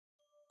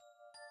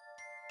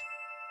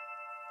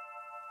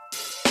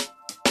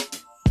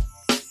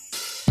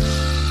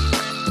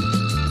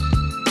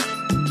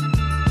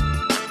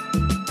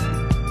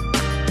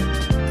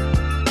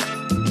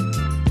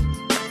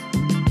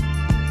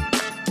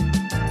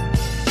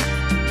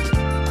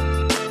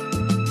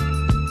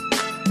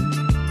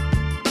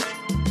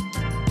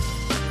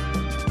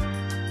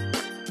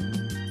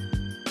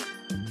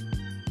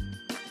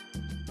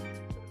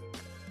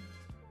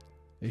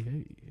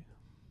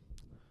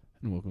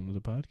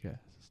podcast.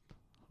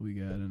 We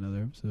got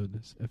another episode.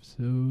 This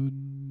episode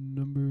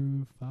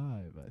number 5,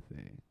 I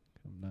think.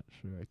 I'm not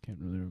sure. I can't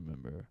really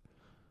remember.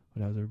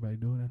 But how's everybody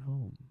doing at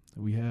home?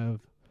 We have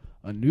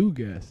a new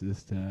guest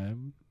this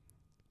time.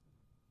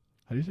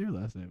 How do you say your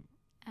last name?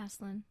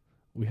 Asselin.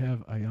 We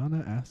have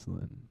Ayanna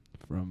Asselin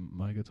from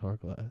my guitar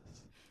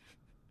class.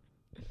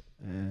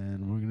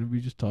 And we're going to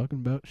be just talking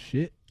about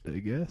shit, I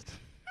guess.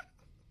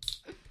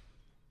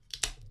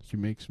 She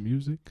makes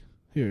music.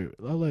 Here,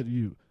 I'll let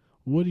you.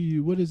 What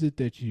is it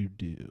that you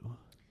do?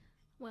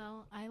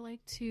 Well, I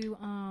like to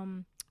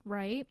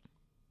write,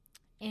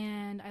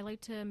 and I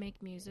like to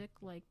make music.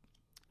 Like,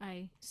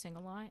 I sing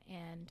a lot,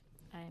 and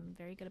I'm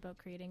very good about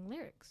creating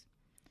lyrics.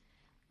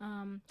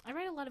 I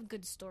write a lot of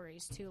good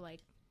stories, too.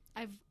 Like,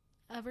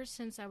 ever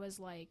since I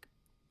was,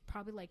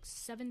 probably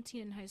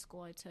 17 in high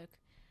school, I took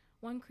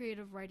one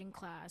creative writing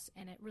class,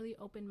 and it really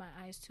opened my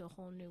eyes to a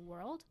whole new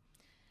world.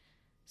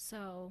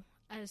 So,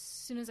 as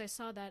soon as I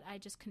saw that, I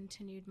just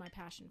continued my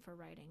passion for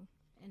writing,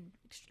 and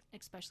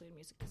especially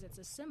music, because it's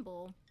a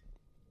symbol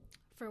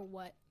for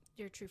what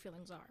your true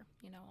feelings are,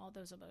 all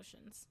those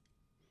emotions.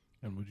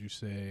 And would you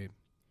say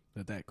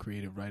that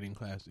creative writing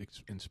class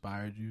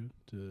inspired you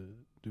to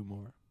do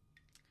more?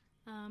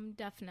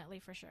 Definitely,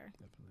 for sure.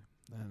 Definitely.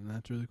 And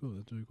that's really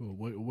cool.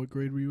 What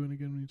grade were you in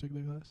again when you took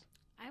that class?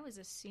 I was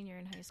a senior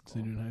in high school.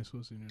 Senior in high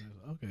school.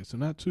 Okay, so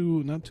not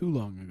too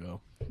long ago.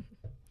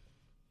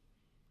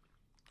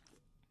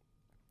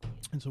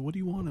 And so what do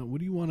you want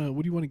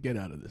to get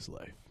out of this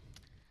life?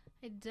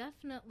 I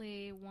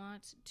definitely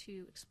want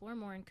to explore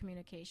more in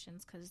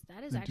communications, because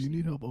that is and actually... Do you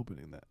need help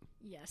opening that?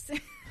 Yes.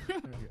 I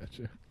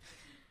gotcha.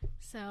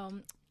 So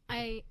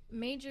I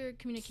majored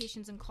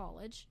communications in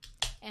college,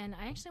 and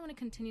I actually want to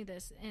continue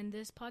this, and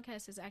this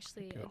podcast is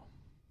actually a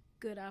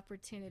good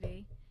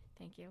opportunity.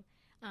 Thank you.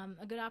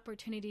 A good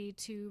opportunity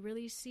to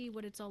really see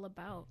what it's all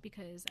about,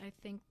 because I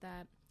think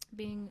that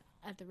being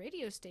at the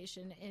radio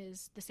station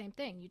is the same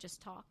thing. You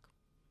just talk.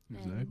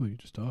 Exactly, you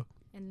just talk.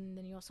 And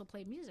then you also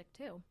play music,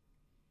 too.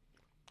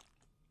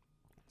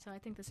 So I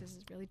think this is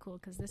really cool,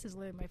 because this is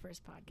literally my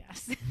first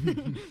podcast.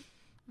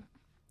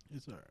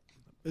 It's all right.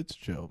 It's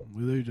chill.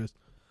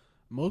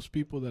 Most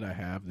people that I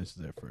have, this is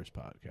their first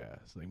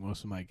podcast. Like,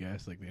 most of my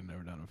guests, they've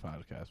never done a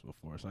podcast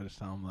before. So I just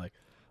tell them,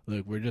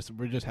 look, we're just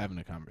having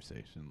a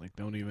conversation. Like,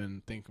 don't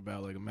even think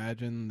about,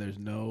 imagine there's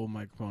no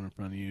microphone in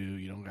front of you.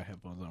 You don't got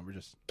headphones on. We're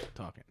just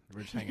talking.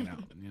 We're just hanging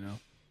out,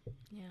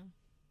 Yeah.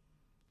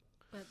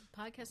 But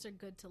podcasts are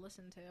good to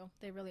listen to.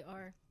 They really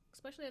are.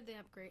 Especially if they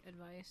have great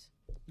advice.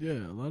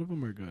 Yeah, a lot of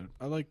them are good.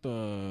 I like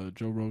the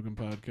Joe Rogan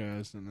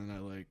podcast, and then I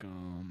like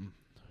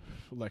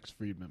Lex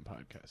Friedman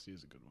podcast.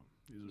 He's a good one.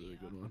 He's a really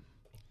good one.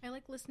 I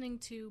like listening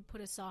to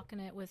Put a Sock in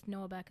It with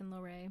Noah Beck and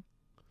Lorraine.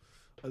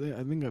 I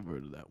think I've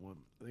heard of that one.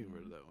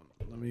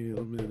 Let me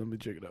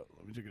check it out.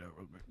 Real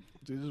quick.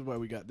 See, this is why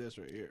we got this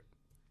right here.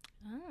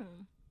 Oh.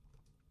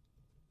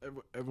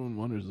 Everyone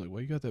wonders, why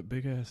you got that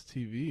big ass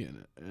TV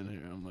in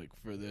here? I'm like,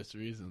 for this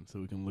reason, so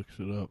we can look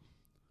shit up.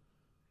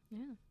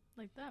 Yeah,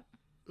 like that.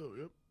 Oh,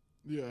 yep.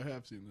 Yeah, I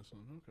have seen this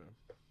one. Okay.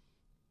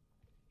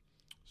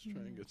 Let's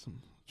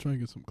try and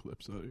get some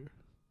clips out here.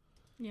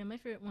 Yeah, my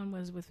favorite one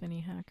was with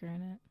Vinnie Hacker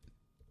in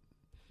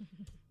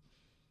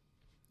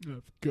it.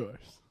 Of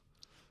course.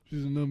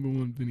 She's the number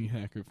one Vinnie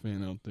Hacker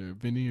fan out there.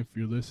 Vinnie, if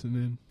you're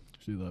listening,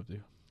 she loved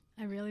you.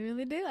 I really,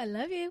 really do. I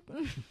love you.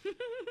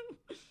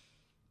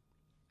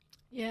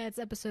 Yeah, it's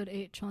episode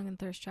 8, Trolling and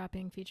Thirst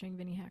Trapping, featuring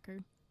Vinnie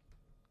Hacker.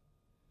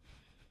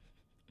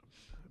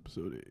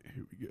 Episode 8,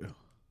 here we go.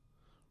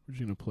 We're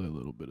just going to play a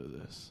little bit of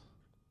this.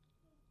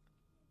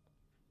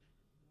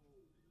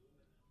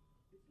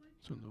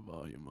 Turn the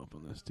volume up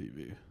on this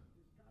TV.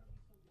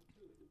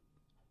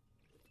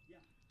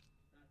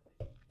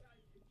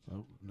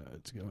 Oh, no,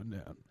 it's going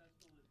down.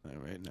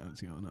 All right, now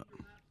it's going up.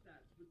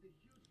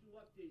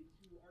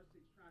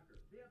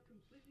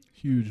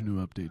 Huge new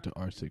update to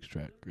R6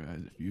 track,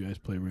 guys. If you guys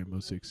play Rainbow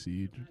Six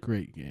Siege,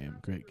 great game.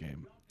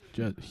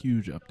 Just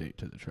huge update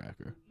to the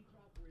tracker.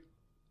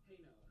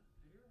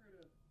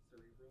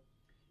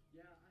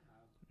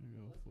 There you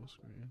go, full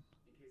screen.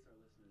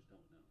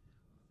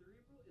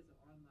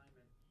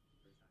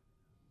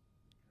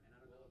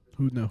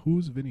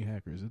 Who's Vinnie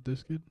Hacker? Is it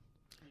this kid?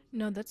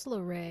 No, that's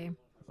Lorraine.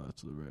 Oh,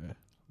 that's Lorraine.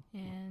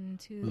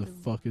 And Who the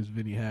fuck is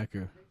Vinnie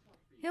Hacker?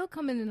 He'll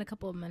come in a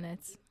couple of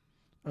minutes.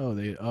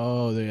 They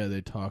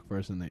talk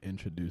first and they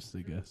introduce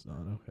the guest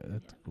on. Okay,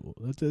 that's cool.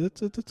 That's a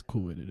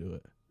cool way to do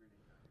it.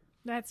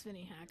 That's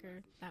Vinnie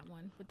Hacker, that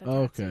one. With the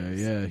okay,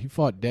 tattoos. yeah, he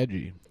fought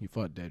Deji. We're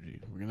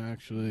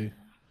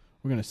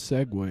gonna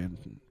segue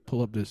and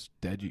pull up this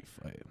Deji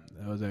fight.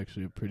 That was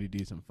actually a pretty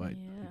decent fight.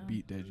 Yeah. He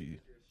beat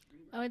Deji.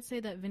 I would say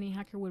that Vinnie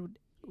Hacker would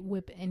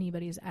whip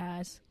anybody's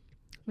ass.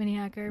 Vinnie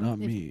Hacker. Not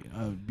me.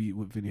 I would beat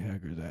Vinnie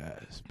Hacker's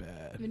ass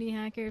bad. Vinnie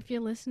Hacker, if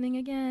you're listening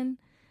again,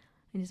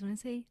 I just want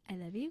to say I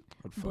love you.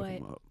 I'd fuck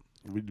him up.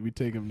 We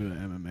take him to an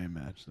MMA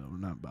match, though. We're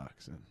not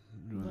boxing.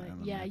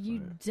 But yeah,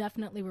 you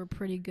definitely were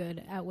pretty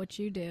good at what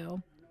you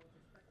do.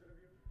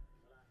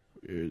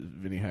 Here's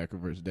Vinnie Hacker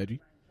versus Deji.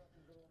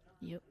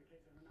 Yep.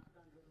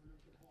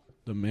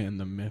 The man,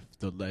 the myth,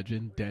 the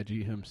legend,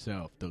 Deji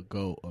himself, the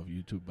GOAT of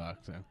YouTube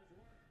boxing.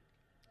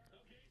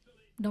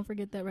 Don't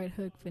forget that right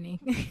hook, Vinny.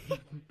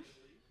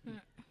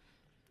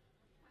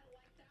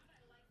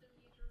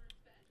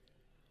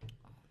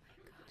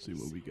 See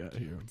what we got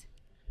here.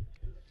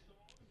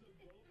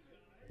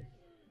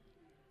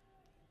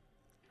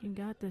 You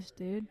got this,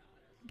 dude.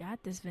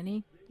 Got this,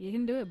 Vinny. You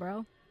can do it,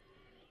 bro.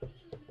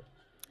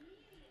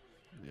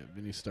 Yeah,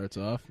 Vinny starts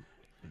off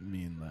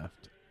mean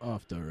left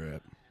off the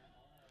rip.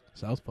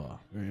 Southpaw,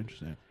 very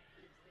interesting.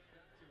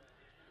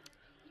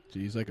 So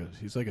he's like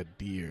a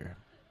deer.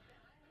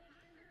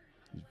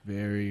 He's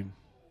very.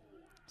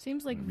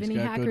 Seems like He's Vinny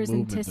got good Hacker's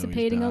movement, though. He's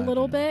anticipating a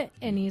little dodging. bit,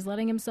 and he's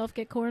letting himself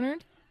get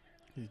cornered.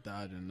 He's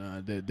dodging.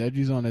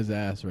 Deji's on his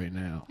ass right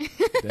now.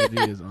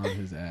 Deji is on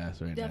his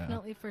ass right now.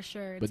 Definitely, for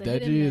sure. But It's a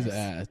hit and Deji is miss.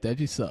 ass.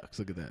 Deji sucks.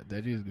 Look at that.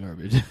 Deji is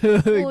garbage.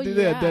 Well, Look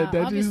yeah, at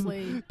that.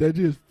 obviously.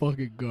 Deji is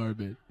fucking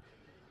garbage.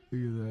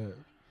 Look at that.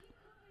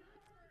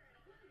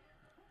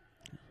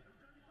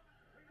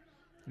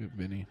 Look at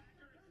Vinny.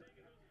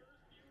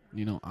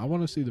 You know, I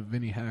want to see the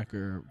Vinny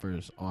Hacker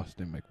versus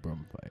Austin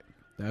McBroom fight.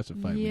 That's a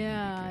fight.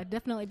 Yeah, we need to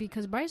definitely,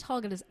 because Bryce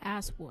Hall got his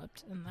ass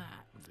whooped in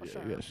that. For get.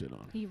 sure. He got shit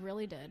on. He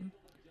really did.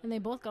 And they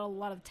both got a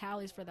lot of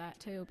tallies for that,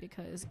 too,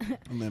 because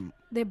And then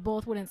they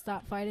both wouldn't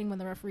stop fighting when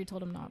the referee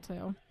told them not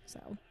to. So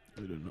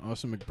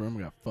Austin McBroom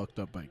got fucked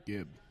up by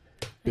Gibb.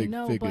 I Big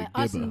know, figure but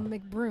Gibba. Austin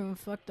McBroom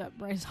fucked up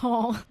Bryce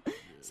Hall.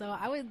 So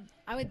I would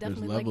There's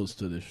definitely levels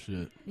to this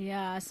shit.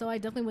 so I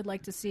definitely would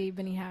like to see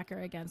Vinny Hacker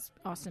against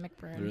Austin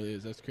McBroom. It really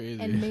is. That's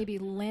crazy. And maybe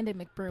Landon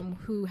McBroom,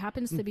 who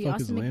happens to be Who the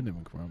fuck Austin is Landon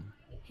McBroom?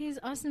 He's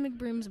Austin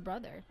McBroom's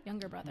brother,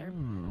 younger brother.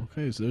 Oh,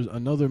 okay, so there's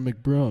another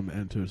McBroom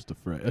enters the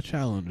fray. A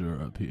challenger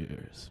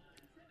appears.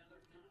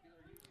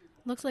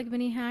 Looks like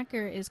Vinny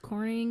Hacker is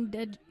cornering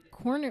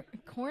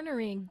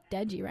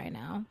Deji right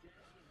now.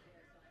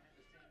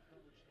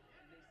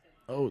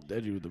 Oh,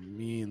 Deji with a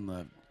mean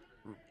left.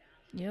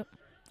 Yep.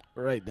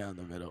 Right down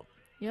the middle.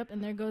 Yep,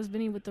 and there goes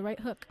Vinny with the right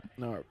hook.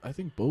 No, I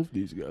think both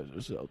these guys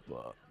are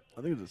southpaw.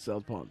 I think it's a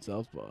southpaw and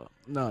southpaw.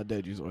 No,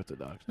 Deji's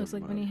orthodox. Looks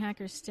never like mind. Vinny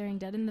Hacker staring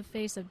dead in the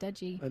face of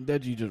Deji. And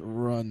Deji just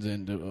runs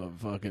into a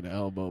fucking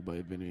elbow by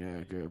Vinny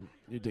Hacker.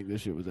 You'd think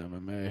this shit was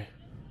MMA.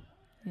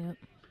 Yep.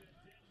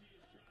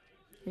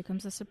 Here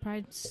comes the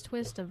surprise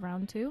twist of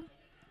round 2.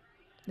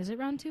 Is it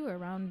round 2 or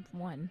round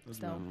 1 That's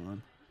still? another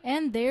one.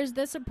 And there's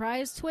the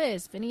surprise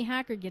twist. Vinny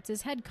Hacker gets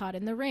his head caught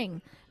in the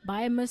ring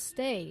by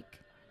mistake.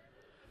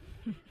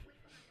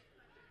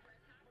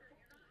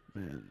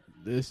 Man,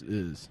 this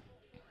is...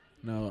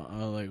 No,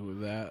 like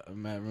with that,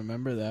 man,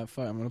 remember that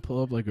fight? I'm going to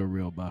pull up like a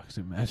real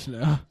boxing match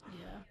now.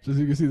 Yeah. Just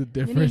so you can see the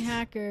difference. Vinny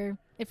Hacker,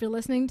 if you're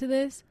listening to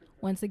this,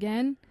 once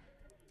again,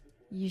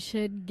 you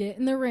should get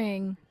in the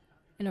ring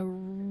in a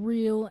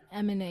real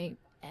MMA.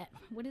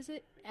 What is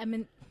it? How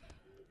do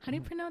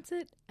you pronounce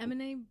it?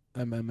 MMA?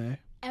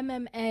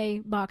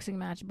 MMA boxing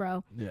match,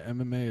 bro. Yeah,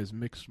 MMA is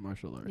mixed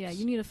martial arts. Yeah,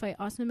 you need to fight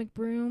Austin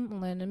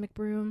McBroom, Landon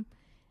McBroom,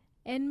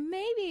 and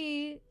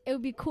maybe it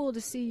would be cool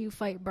to see you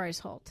fight Bryce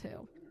Hall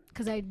too,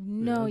 because I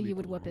know that'd be you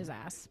would cool. whip his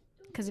ass.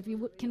 Because if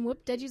you can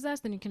whip Deji's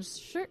ass, then you can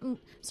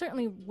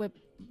certainly whip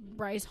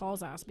Bryce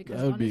Hall's ass. Because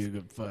That would be a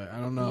good fight. I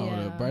don't know.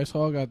 Yeah. Bryce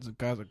Hall got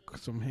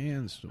some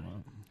hands to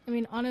him. I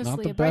mean, honestly,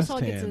 Not the if Bryce best Hall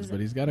gets hands, his, but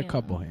he's got a yeah.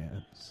 couple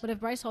hands. But if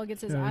Bryce Hall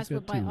gets his Yeah, he's ass got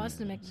whipped by 2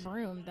 Austin hands.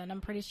 McBroom, then I'm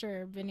pretty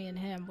sure Vinny and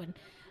him would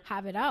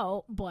have it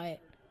out.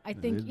 But I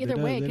think They- either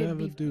they- way, it they'd could have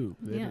be. a duke.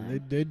 Yeah.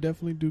 They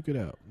definitely duke it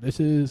out.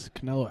 This is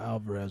Canelo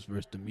Alvarez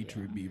versus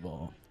Dimitri Yeah.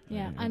 Bivol.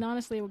 Yeah, and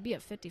honestly, it would be a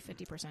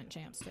 50%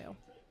 chance too.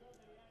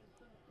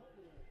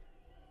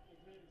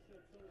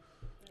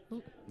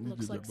 Ooh, These looks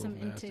dudes are like some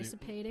both nasty.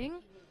 anticipating.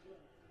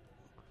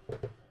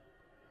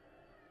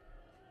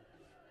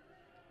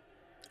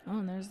 Oh,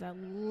 and there's that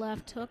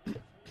left hook.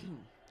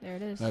 There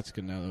it is. That's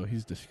Canelo.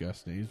 He's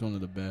disgusting. He's one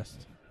of the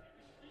best.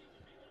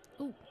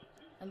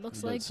 It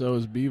looks But like. so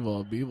is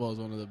Bivol. Bivol's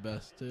one of the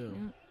best too.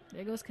 Yeah,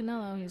 there goes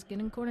Canelo. He's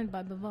getting cornered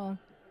by Bivol.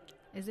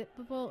 Is it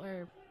Bivol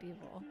or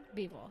Bivol?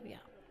 Bivol, yeah.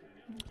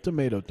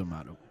 Tomato.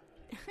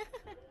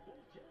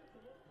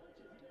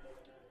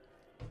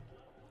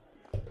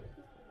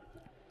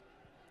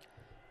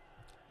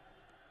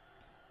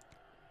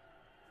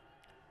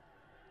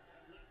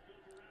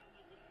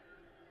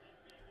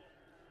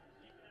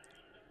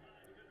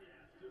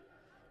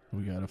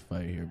 We got a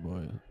fight here,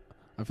 boys.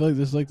 I feel like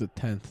this is like the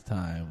 10th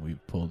time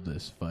we've pulled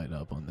this fight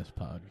up on this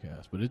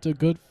podcast, but it's a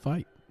good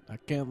fight. I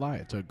can't lie.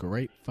 It's a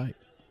great fight.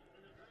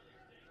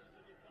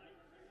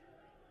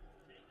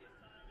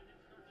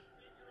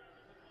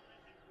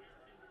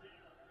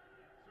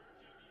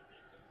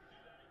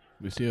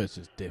 We see it's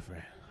just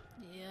different.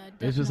 Yeah,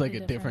 It's just like a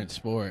definitely different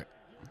sport.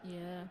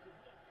 Yeah.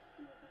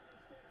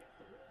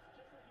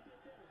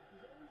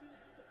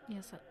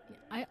 Yes,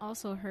 I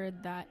also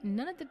heard that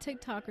none of the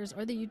TikTokers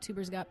or the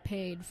YouTubers got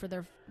paid for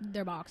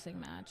their boxing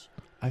match.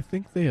 I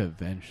think they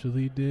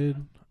eventually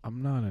did.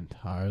 I'm not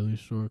entirely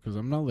sure because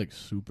I'm not like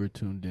super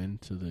tuned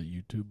into the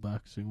YouTube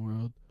boxing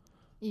world.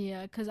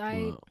 Yeah, because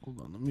Hold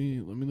on, let me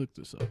look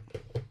this up.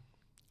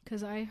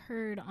 I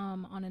heard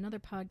on another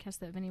podcast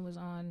that Vinny was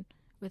on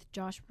with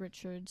Josh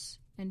Richards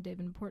and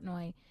David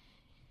Portnoy,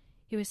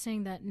 he was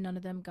saying that none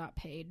of them got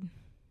paid.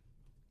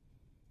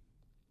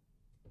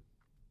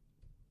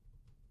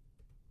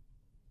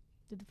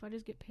 Did the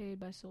fighters get paid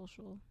by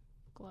Social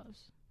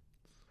Gloves?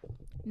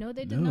 No,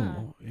 they did not.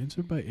 No,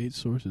 answered by 8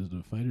 sources,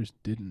 the fighters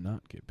did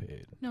not get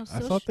paid. No, I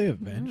thought they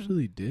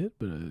eventually did,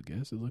 but I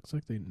guess it looks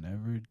like they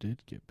never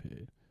did get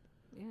paid.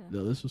 Yeah.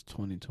 No, this was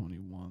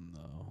 2021,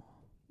 though.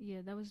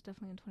 Yeah, that was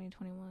definitely in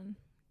 2021.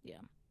 Yeah.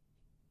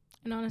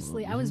 And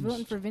honestly, Well, I was this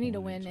voting for Vinny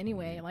to win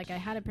anyway. 2022. Like, I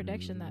had a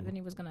prediction that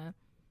Vinny was going to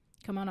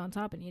come out on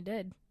top, and he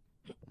did.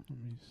 Let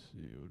me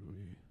see. What do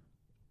we...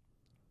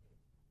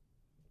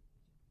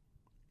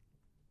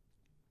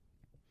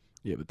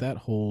 Yeah, but that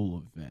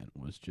whole event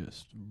was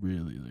just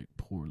really, like,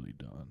 poorly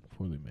done,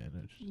 poorly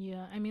managed.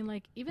 Yeah, I mean,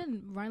 like,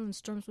 even Ryland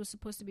Storms was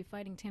supposed to be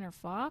fighting Tanner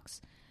Fox,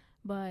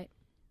 but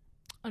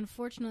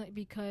unfortunately,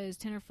 because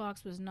Tanner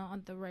Fox was not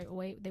on the right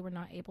weight, they were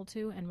not able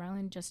to, and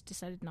Ryland just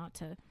decided not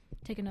to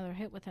take another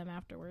hit with him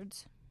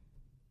afterwards.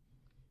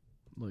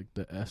 Like,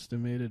 the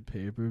estimated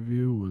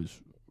pay-per-view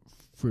was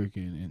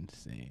freaking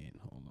insane.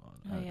 Hold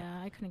on. Oh, yeah,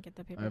 I couldn't get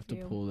the pay-per-view. I have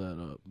to pull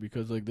that up,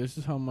 because, like, this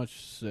is how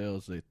much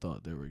sales they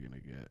thought they were going to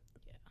get.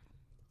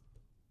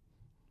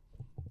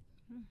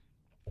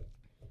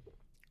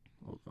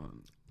 Hold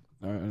on.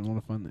 All right, I want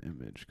to find the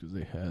image because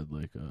they had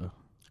like a.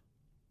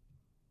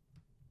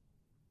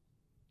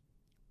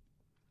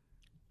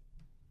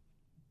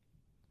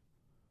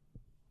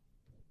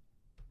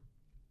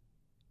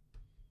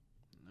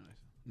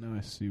 Now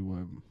I see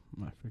why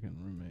my freaking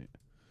roommate.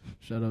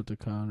 Shout out to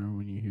Connor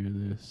when you hear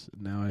this.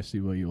 Now I see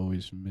why you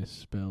always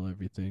misspell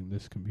everything.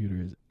 This computer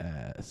is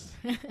ass.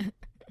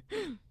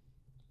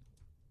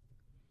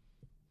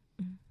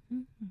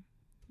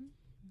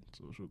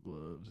 Social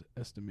Gloves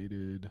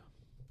estimated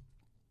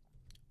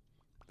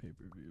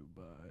pay-per-view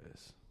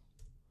buys.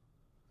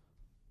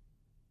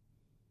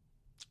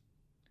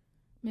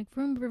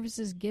 McBroom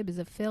versus Gibb is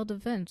a failed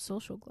event.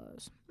 Social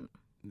Gloves.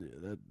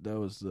 Yeah, that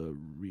was the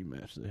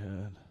rematch they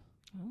had.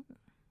 Oh,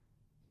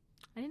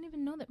 I didn't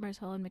even know that Bryce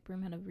Hall and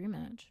McBroom had a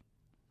rematch.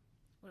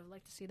 Would have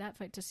liked to see that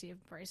fight to see if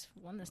Bryce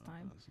won this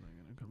time. That's not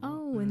gonna come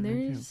Oh, up. and I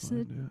can't there's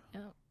find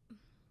it.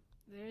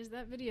 there's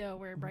that video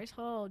where Bryce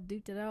Hall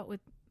duked it out with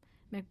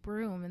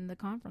McBroom in the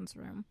conference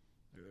room.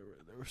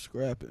 They were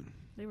scrapping.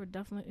 They were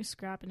definitely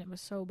scrapping. It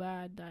was so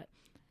bad that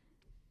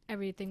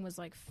everything was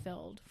like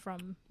filled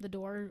from the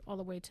door all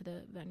the way to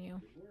the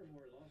venue. With more and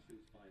more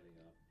lawsuits piling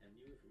up and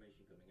new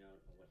information coming out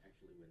on what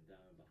actually went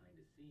down behind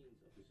the scenes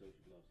of the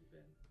Social Gloves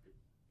event, it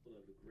pulled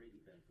out a great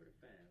event for the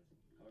fans.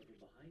 However,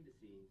 behind the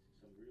scenes,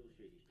 some real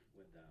shady shit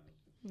went down.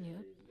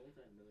 Yeah.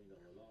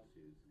 Multi-million-dollar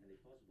lawsuits and a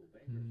possible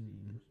bankruptcy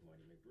for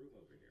Marty McBroom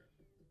over here.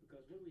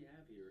 Because what we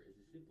have here is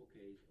a simple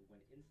case of when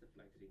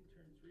Instaflexing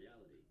turns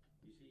reality.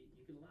 You see,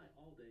 you can lie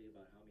all day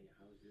about how many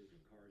houses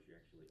and cars you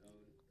actually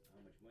own, how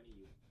much money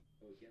you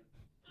owe again.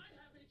 I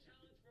have a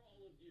challenge for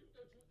all of you.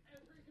 Go to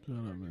every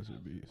Shout out, Mr.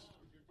 Beast.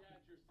 your dad,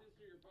 your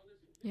sister, your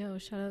brothers.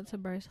 Yo, shout out to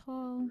Bryce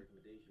Hall.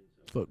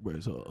 Fuck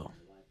Bryce Hall.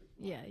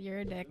 Yeah, you're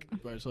a dick.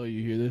 Bryce Hall,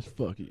 you hear this?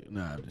 Fuck you.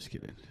 Nah, I'm just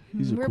kidding.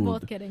 He's a We're cool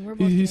both dude. kidding. We're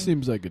both He kidding.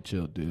 seems like a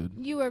chill dude.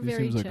 You are he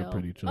very seems chill. like a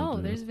pretty chill oh,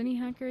 dude. there's Vinny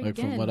Hacker Like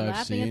again. from what I've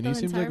laughing seen, at the he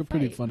seems like entire a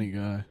pretty fight. funny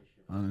guy.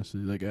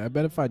 Honestly, like I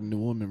bet if I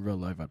knew him in real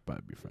life, I'd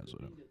probably be friends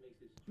with him.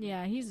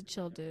 Yeah, he's a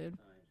chill dude.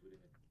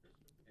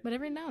 But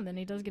every now and then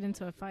he does get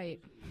into a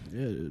fight.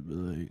 Yeah, but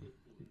like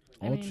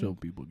I all mean- chill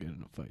people get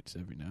into fights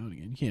every now and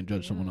again. You can't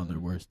judge someone on their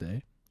worst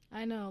day.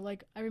 I know.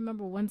 Like, I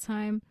remember one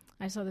time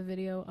I saw the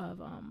video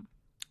of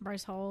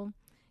Bryce Hall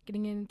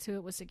getting into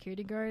it with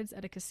security guards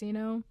at a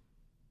casino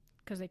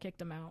because they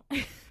kicked him out.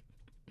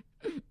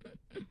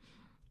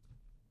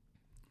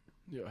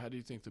 Yo, how do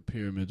you think the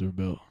pyramids were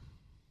built?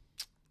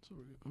 So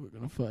we're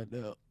gonna find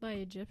out. By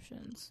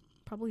Egyptians.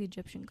 Probably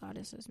Egyptian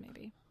goddesses,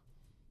 maybe.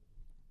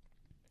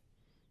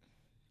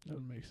 That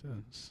would make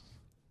sense.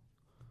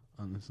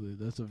 Honestly,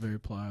 that's a very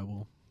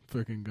pliable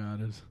freaking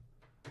goddess.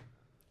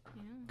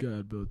 Yeah.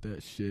 God built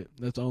that shit.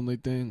 That's the only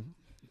thing.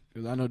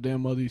 Because I know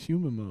damn well these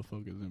human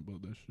motherfuckers didn't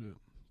build that shit.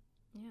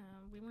 Yeah,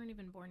 we weren't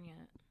even born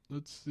yet.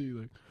 Let's see,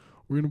 like,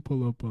 we're gonna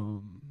pull up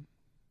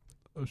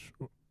a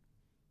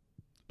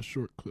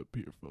short clip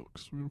here,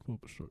 folks. We're gonna pull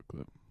up a short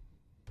clip.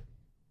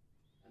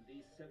 And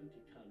these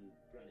 70-ton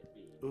granite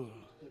beams, Ugh.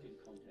 to put in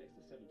context,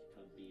 a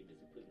 70-ton beam is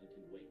equivalent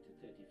in weight to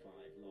 35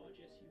 large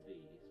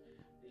SUVs.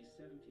 These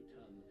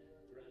 70-ton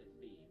granite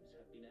beams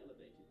have been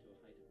elevated to a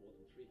height of more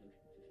than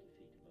 350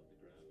 feet above the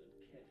ground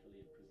and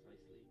carefully and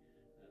precisely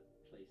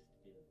placed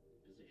in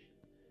position.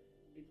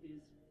 It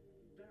is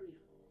very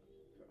hard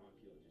for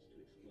archaeologists to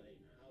explain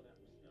how that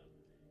was done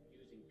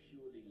using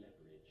purely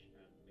leverage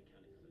and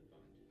mechanical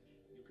advantage.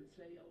 You could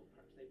say, oh,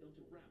 perhaps they built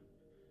a ramp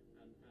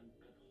and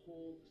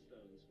haul the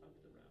stones up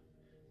the ramp.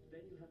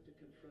 Then you have to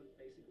confront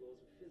basic laws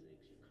of physics.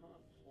 You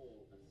can't haul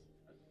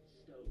a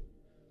stone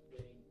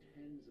weighing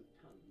tens of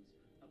tons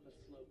up a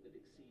slope that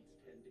exceeds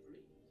 10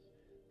 degrees.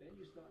 Then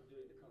you start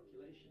doing the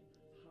calculation.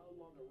 How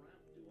long a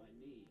ramp do I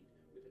need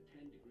with a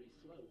 10-degree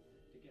slope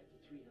to get to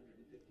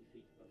 350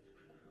 feet above the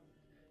ground?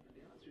 And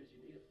The answer is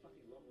you need a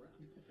fucking long ramp,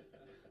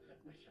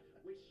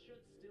 which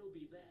should still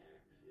be there,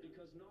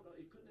 because it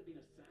couldn't have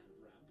been a sand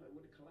ramp. It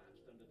would have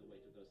collapsed under the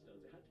weight of those stones.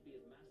 It had to be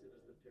as massive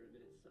as the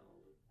pyramid itself.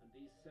 And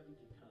these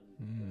 70-ton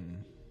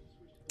granite beams,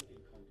 which to put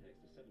in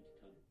context, a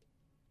 70-ton.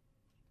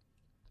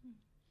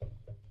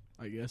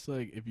 I guess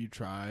like if you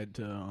tried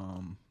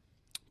to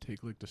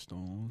take like the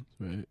stones,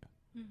 right,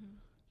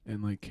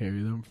 and like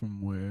carry them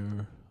from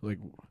where like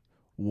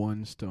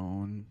one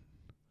stone.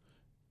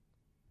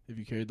 If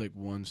you carried like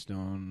one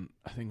stone,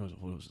 I think I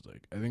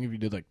think if you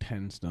did like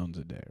 10 stones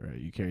a day, right?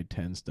 You carried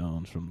 10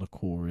 stones from the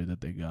quarry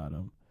that they got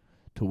them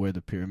to where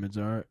the pyramids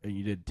are, and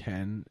you did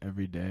 10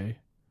 every day.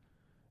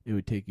 It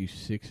would take you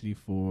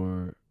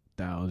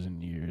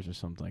 64,000 years or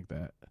something like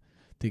that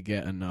to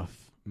get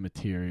enough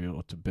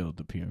material to build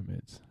the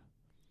pyramids.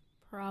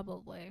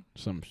 Probably.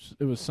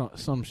 It was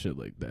some shit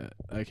like that.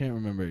 I can't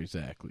remember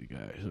exactly,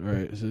 guys.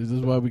 Right? So this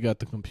is why we got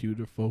the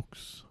computer,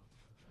 folks.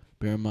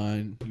 Bear in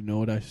mind, you know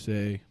what I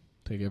say.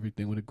 Take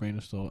everything with a grain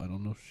of salt. I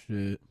don't know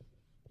shit.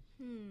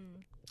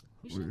 You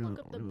should look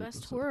up the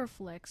best horror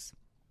flicks.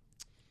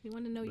 We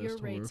want to know your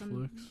rates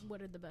on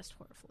what are the best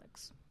horror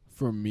flicks.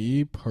 For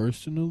me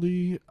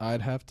personally,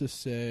 I'd have to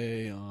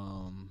say,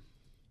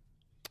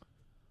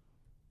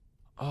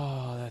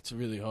 that's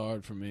really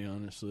hard for me.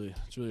 Honestly,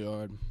 it's really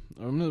hard.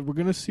 We're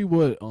gonna see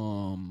what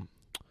the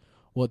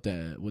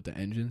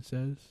engine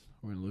says.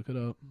 We're gonna look it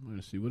up. We're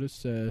gonna see what it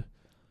said.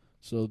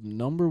 So the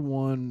number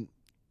one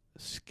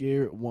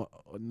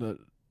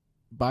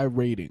by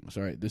ratings.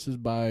 All right, this is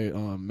by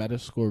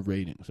Metascore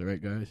ratings. All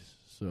right, guys.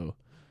 So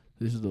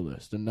this is the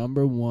list. The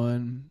number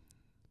one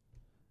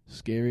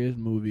scariest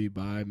movie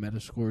by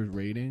Metascore's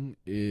rating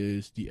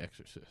is The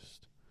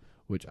Exorcist,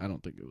 which I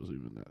don't think it was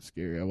even that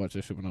scary. I watched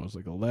this shit when I was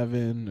like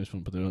 11. This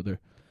one put that out there.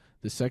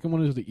 The second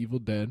one is The Evil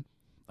Dead.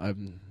 I've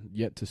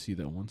yet to see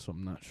that one, so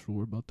I'm not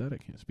sure about that. I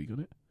can't speak on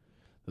it.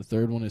 The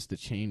third one is The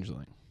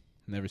Changeling.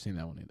 Never seen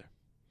that one either.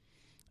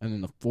 And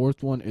then the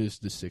fourth one is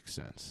The Sixth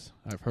Sense.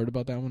 I've heard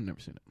about that one, never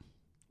seen it.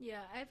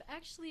 Yeah, I've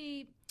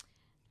actually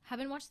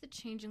haven't watched The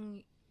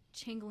Changeling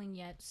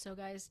yet, so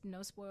guys,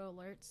 no spoiler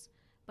alerts.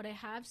 But I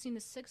have seen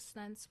The Sixth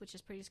Sense, which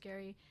is pretty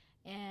scary.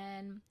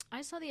 And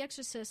I saw The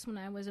Exorcist when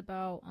I was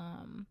about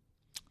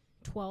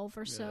 12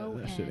 or so.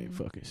 That shit ain't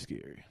fucking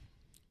scary.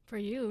 For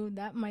you,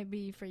 that might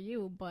be for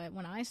you. But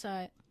when I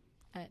saw it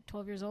at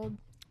 12 years old,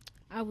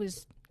 I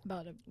was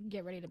about to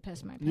get ready to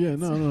piss my pants. Yeah,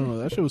 no.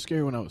 That shit was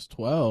scary when I was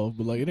 12,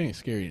 but like it ain't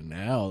scary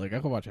now. Like I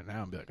can watch it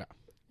now and be like,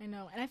 I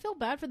know, and I feel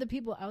bad for the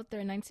people out there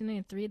in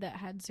 1993 that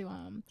had to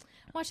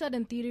watch that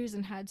in theaters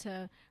and had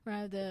to run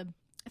out of the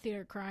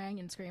theater crying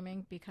and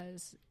screaming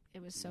because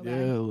it was so bad.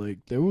 Yeah,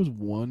 like there was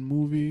one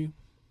movie.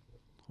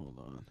 Hold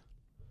on.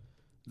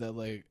 That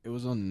like it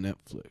was on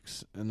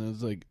Netflix, and it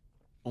was like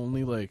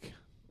only like.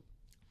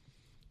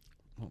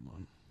 Hold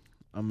on,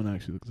 I'm gonna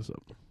actually look this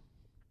up.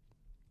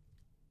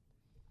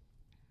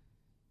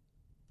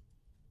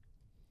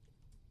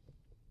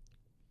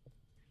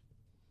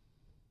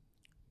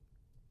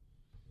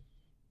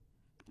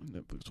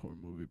 Netflix horror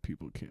movie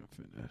people can't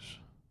finish.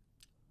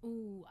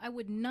 Ooh, I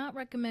would not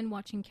recommend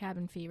watching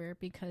Cabin Fever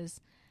because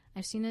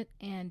I've seen it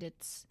and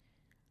it's,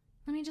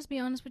 let me just be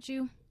honest with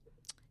you,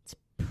 it's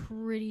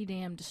pretty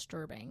damn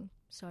disturbing.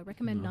 So I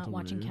recommend not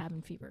watching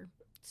Cabin Fever.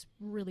 It's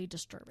really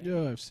disturbing.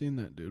 Yeah, I've seen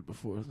that dude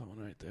before. The one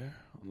right there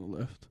on the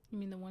left. You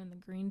mean the one in the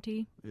green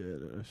tee? Yeah,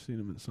 I've seen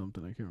him in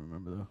something. I can't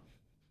remember though.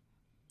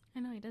 I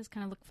know he does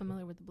kind of look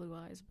familiar with the blue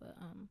eyes, but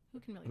who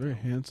can really Very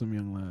tell? handsome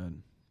young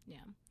lad. Yeah.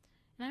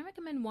 And I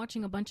recommend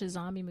watching a bunch of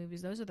zombie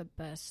movies. Those are the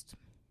best.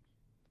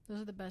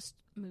 Those are the best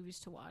movies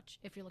to watch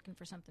if you're looking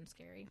for something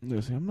scary.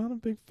 Listen, I'm not a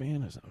big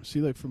fan of zombies.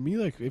 See, like for me,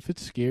 like if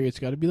it's scary, it's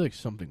got to be like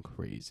something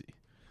crazy.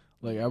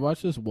 Like I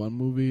watched this one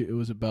movie. It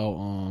was about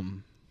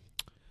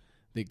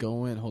they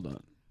go in. Hold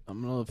on,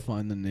 I'm gonna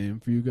find the name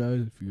for you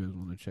guys if you guys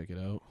want to check it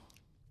out.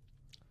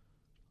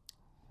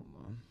 Hold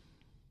on.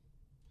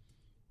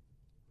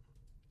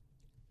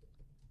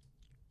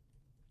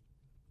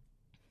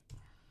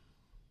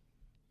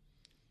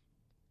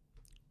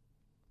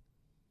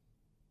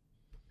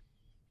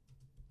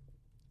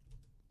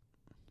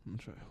 I'm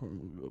gonna try a horror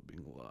movie about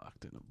being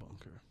locked in a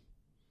bunker.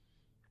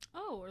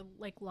 Oh, or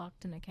like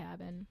locked in a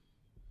cabin.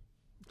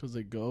 Because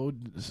they go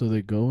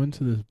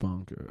into this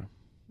bunker,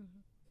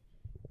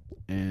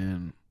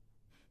 and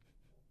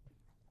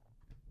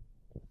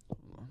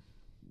hold on.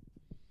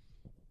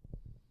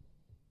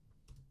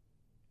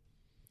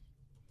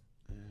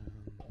 And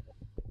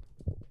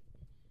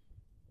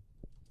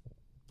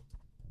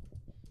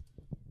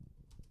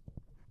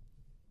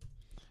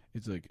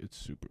it's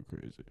super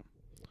crazy.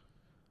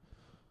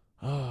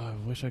 Oh, I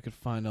wish I could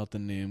find out the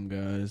name,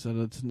 guys.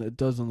 It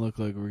doesn't look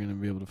like we're gonna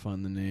be able to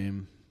find the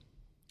name.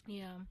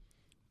 Yeah.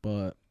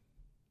 But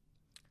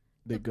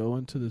they go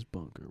into this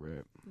bunker,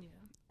 right? Yeah.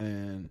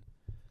 And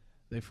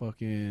they're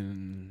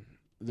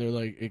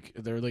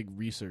like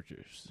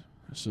researchers.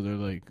 So they're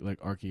like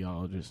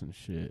archaeologists and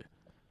shit.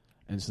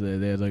 And so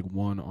they had like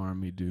one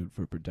army dude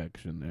for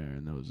protection there,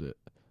 and that was it.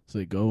 So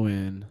they go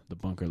in, the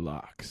bunker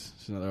locks.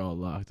 So now they're all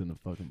locked in the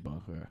fucking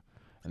bunker.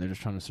 and they're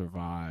just trying to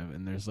survive.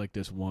 And there's like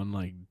this one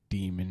like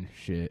demon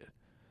shit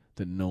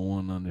that no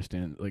one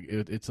understands. Like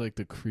it's like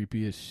the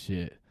creepiest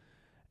shit.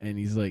 And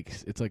he's like,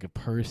 it's like a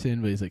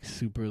person, but he's like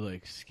super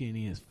like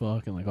skinny as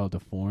fuck and like all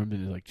deformed,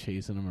 and is like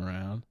chasing him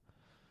around.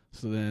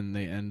 So then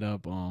they end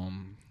up,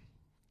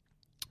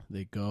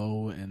 they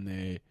go and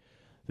they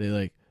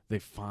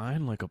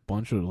find like a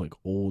bunch of like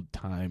old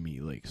timey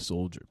like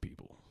soldier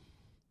people.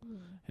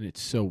 And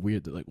it's so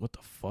weird that, like, what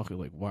the fuck?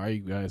 Like, why are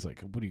you guys,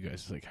 like, what are you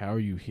guys, like, how are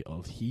you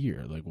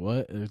here? Like,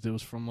 what? It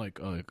was from, like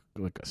a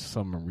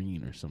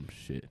submarine or some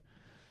shit.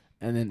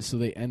 And then, so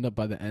they end up,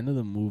 by the end of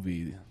the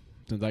movie,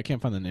 since I can't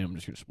find the name, I'm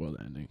just going to spoil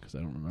the ending, because I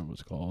don't remember what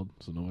it's called,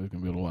 so nobody's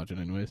going to be able to watch it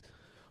anyways.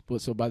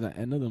 But, so by the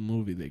end of the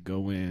movie, they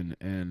go in,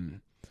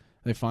 and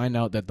they find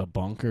out that the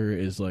bunker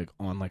is, like,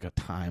 on, like, a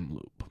time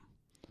loop.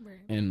 Right.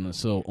 And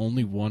so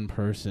only one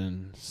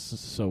person,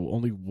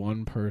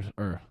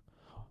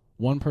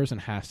 one person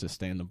has to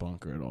stay in the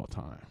bunker at all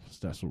times.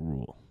 That's the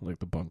rule, like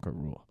the bunker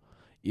rule.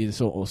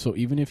 So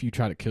even if you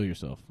try to kill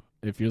yourself,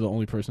 if you're the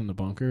only person in the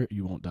bunker,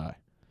 you won't die.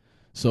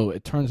 So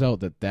it turns out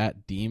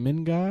that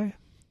demon guy,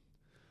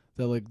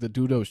 that like the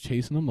dude that was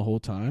chasing them the whole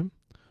time,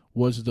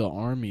 was the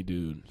army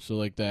dude. So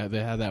like they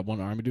had that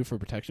one army dude for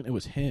protection. It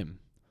was him,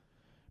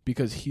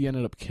 because he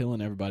ended up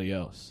killing everybody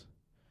else.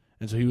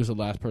 And so he was the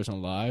last person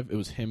alive. It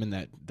was him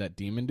and that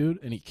demon dude,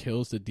 and he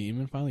kills the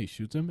demon finally. He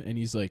shoots him, and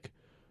he's like,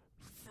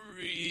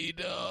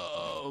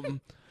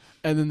 freedom.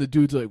 And then the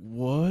dude's like,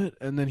 what?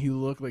 And then he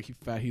looked like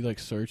he like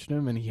searched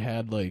him, and he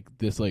had like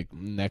this like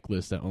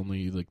necklace that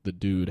only like the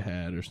dude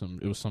had, or something.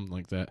 It was something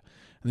like that.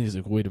 And then he's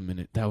like, wait a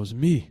minute, that was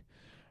me.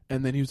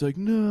 And then he was like,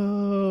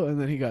 no. And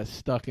then he got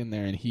stuck in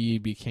there, and he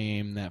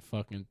became that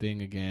fucking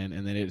thing again.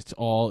 And then it's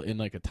all in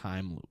like a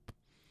time loop.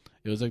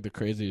 It was like the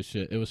craziest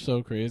shit. It was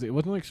so crazy. It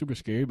wasn't like super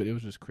scary, but it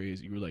was just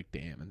crazy. You were like,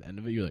 damn. At the end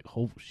of it, you're like,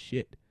 oh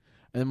shit.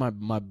 And then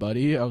my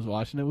buddy I was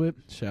watching it with,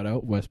 shout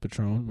out West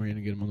Patron, we're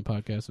gonna get him on the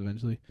podcast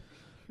eventually.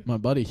 My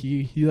buddy,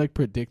 he like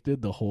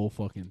predicted the whole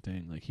fucking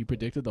thing. Like he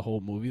predicted the whole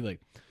movie.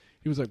 Like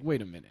he was like,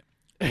 wait a minute.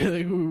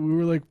 Like we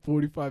were like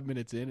 45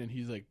 minutes in, and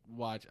he's like,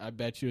 watch, I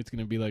bet you it's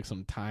gonna be like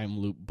some time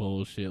loop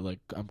bullshit. Like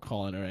I'm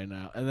calling it right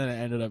now. And then it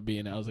ended up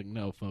being, I was like,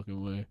 no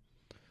fucking way.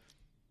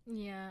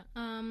 Yeah.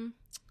 I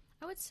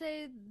would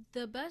say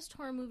the best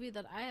horror movie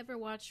that I ever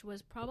watched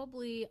was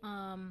probably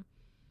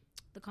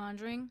The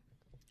Conjuring.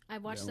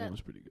 I've watched that. That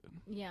was pretty good.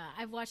 Yeah,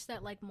 I've watched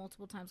that like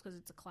multiple times because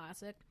it's a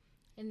classic,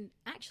 and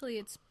actually,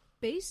 it's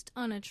based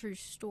on a true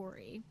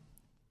story.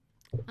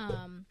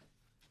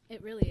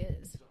 It really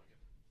is.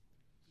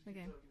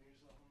 Okay.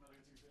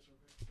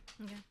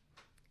 Okay.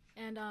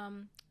 And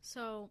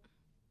so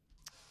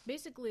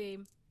basically,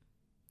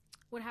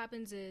 what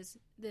happens is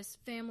this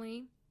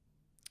family,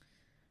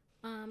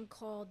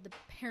 called the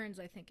Perrins,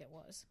 I think it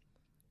was,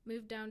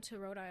 moved down to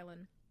Rhode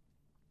Island.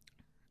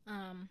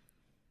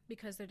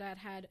 Because their dad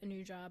had a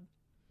new job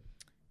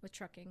with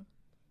trucking.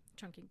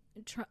 Sorry,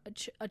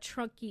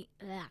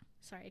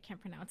 I can't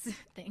pronounce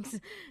things.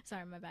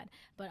 Sorry, my bad.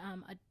 But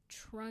a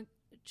trucking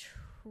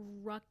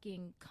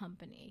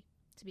company,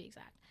 to be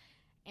exact.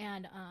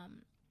 And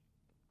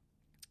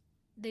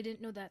they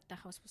didn't know that the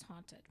house was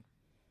haunted.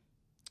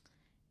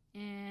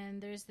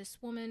 And there's this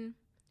woman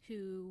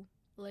who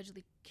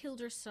allegedly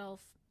killed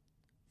herself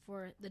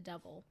for the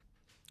devil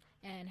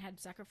and had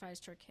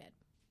sacrificed her kid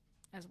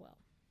as well.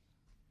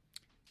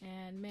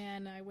 And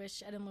man, I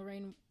wish Ed and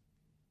Lorraine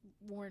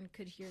Warren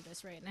could hear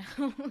this right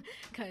now,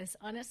 because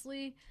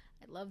honestly,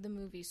 I love the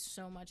movie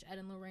so much. Ed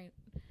and Lorraine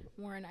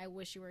Warren, I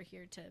wish you were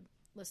here to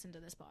listen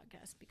to this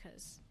podcast,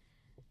 because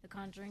The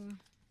Conjuring,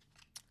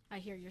 I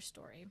hear your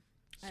story.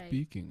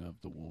 Speaking of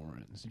the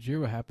Warrens, did you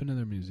hear what happened to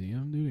their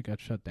museum, dude? It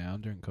got shut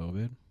down during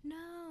COVID.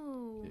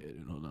 No. Yeah,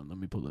 dude, hold on, let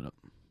me pull it up.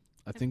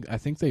 I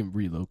think they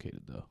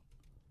relocated though.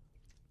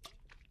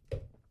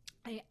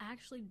 I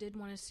actually did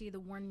want to see the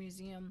Warren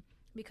Museum,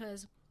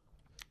 because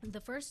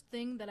the first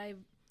thing that I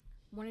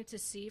wanted to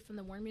see from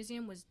the Warren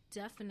Museum was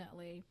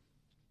definitely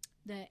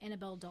the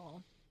Annabelle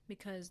doll,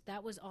 because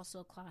that was also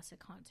a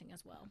classic haunting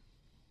as well.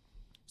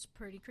 It's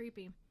pretty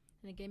creepy,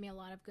 and it gave me a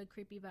lot of good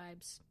creepy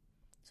vibes.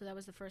 So that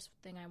was the first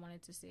thing I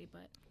wanted to see.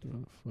 But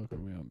what the fuck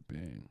are we on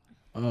Bing?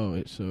 Oh,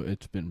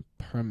 it's been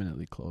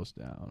permanently closed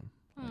down.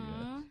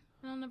 Aww,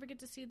 I'll never get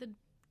to see the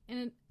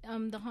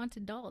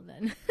haunted doll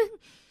then.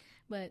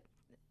 But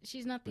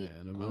she's not the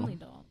only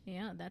doll.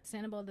 Yeah, that's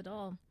Annabelle the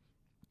doll.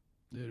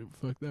 Yeah,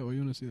 fuck that. Why you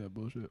want to see that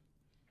bullshit?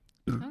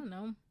 I don't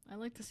know. I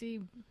like to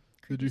see.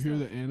 Did you hear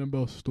the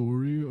Annabelle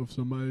story of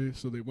somebody?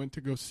 So they went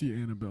to go see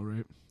Annabelle,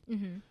 right?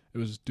 Mm-hmm. It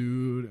was a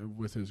dude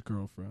with his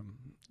girlfriend.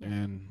 Yeah.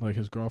 And like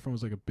his girlfriend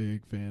was like a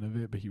big fan of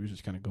it, but he was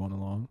just kind of going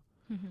along.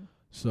 Mm-hmm.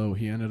 So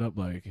he ended up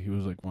like, he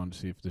was like wanting to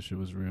see if this shit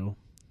was real.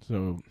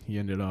 So he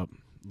ended up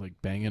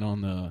like banging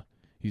on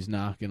he's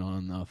knocking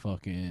on the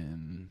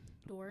fucking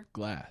door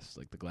glass,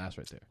 like the glass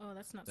right there. Oh,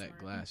 that's not that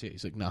smart. glass. Yeah,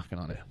 he's like knocking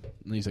on it,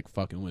 and he's like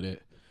fucking with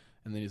it,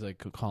 and then he's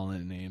like calling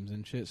it names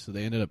and shit. So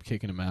they ended up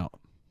kicking him out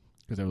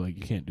because they were like,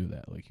 you can't do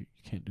that. Like you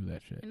can't do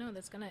that shit. I know,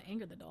 that's gonna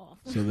anger the doll.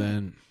 So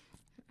then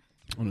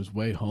on his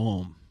way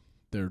home,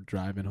 they're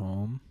driving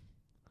home,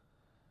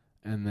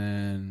 And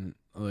then,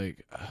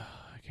 like,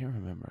 I can't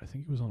remember. I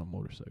think he was on a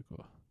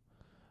motorcycle.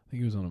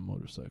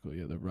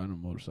 Yeah, they're riding a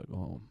motorcycle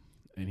home.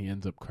 And he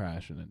ends up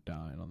crashing and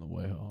dying on the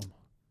way home.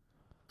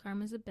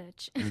 Karma's a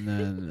bitch. And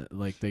then,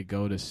 like, they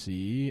go to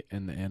see,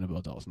 and the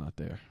Annabelle doll's not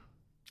there.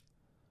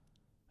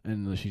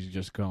 And she's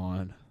just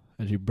gone.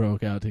 And she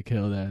broke out to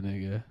kill that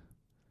nigga.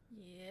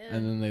 Yeah.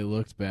 And then they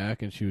looked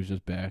back, and she was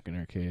just back in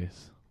her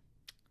case.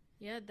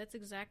 Yeah, that's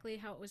exactly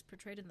how it was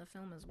portrayed in the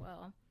film as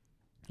well.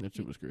 That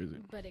shit was crazy.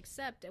 But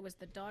except it was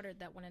the daughter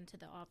that went into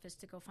the office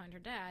to go find her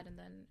dad, and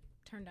then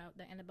turned out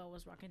that Annabelle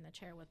was rocking the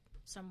chair with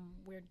some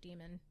weird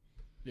demon.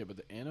 Yeah, but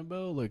the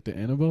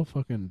Annabelle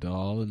fucking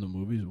doll in the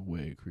movie is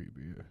way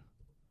creepier.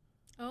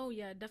 Oh,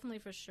 yeah, definitely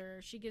for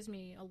sure. She gives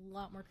me a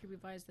lot more creepy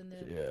vibes than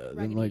the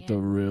than like the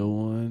real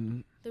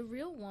one. The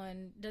real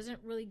one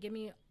doesn't really give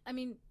me... I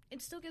mean,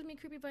 it still gives me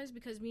creepy vibes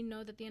because we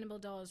know that the Annabelle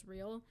doll is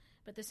real,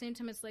 but at the same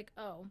time it's like,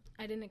 oh,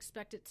 I didn't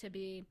expect it to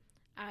be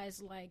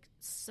as, like,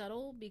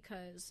 subtle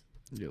because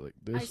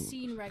I've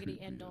seen Raggedy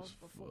Ann dolls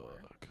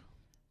before.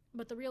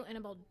 But the real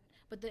Annabelle...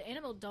 But the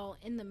Annabelle doll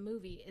in the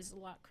movie is a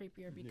lot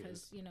creepier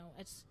because, you know,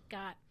 it's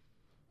got,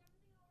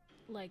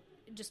 like,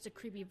 just a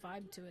creepy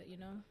vibe to it, you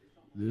know?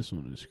 This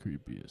one is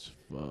creepy as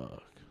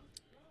fuck.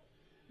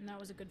 And that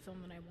was a good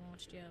film that I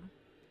watched, yeah.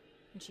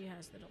 And she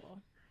has the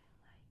doll.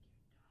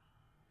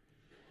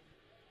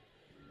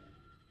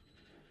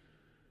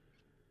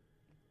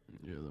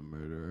 Yeah, the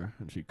murderer.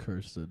 And she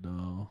cursed the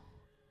doll.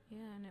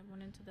 Yeah, and it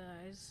went into the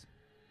eyes,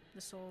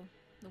 the soul,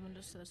 the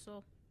windows to the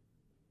soul.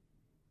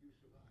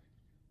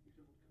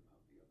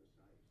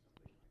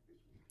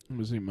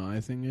 But see, my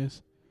thing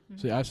is...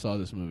 See, I saw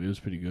this movie. It was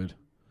pretty good.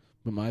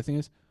 But my thing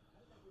is...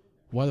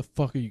 Why the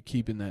fuck are you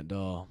keeping that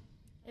doll?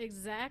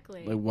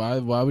 Exactly. Like,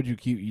 why would you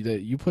keep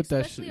that? You put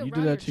that shit... You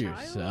do that to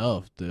child?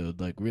 yourself, dude.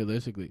 Like,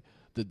 realistically.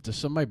 Does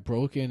somebody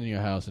broke in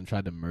your house and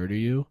tried to murder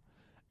you?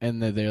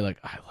 And then they're like,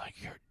 I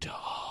like your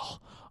doll.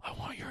 I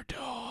want your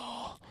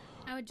doll.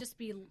 I would just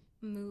be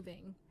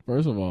moving.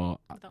 First of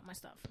all... Without my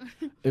stuff.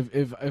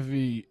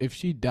 If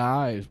she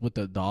dies with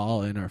the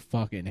doll in her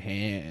fucking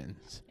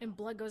hands... And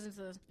blood goes into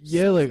the...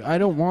 Yeah, like, I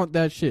don't want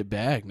that shit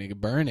back, nigga.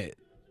 Burn it.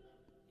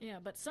 Yeah,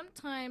 but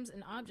sometimes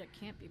an object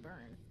can't be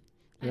burned.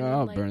 Yeah,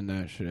 I'll burn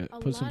that shit.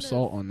 Put some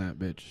salt on that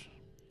bitch.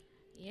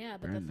 Yeah,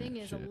 but the thing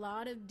is, a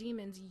lot of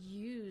demons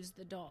use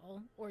the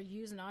doll or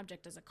use an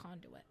object as a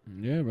conduit.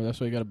 Yeah, but that's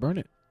why you gotta burn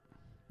it.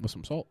 With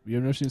some salt. You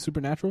ever seen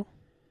Supernatural?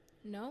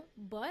 No,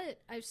 but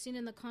I've seen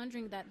in The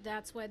Conjuring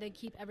that's why they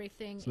keep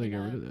everything so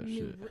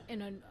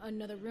in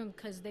another room,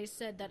 because they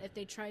said that if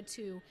they tried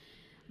to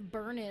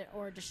burn it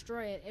or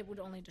destroy it, it would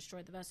only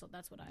destroy the vessel.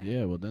 That's what I...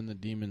 Yeah, well, then the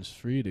demon's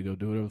free to go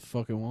do whatever the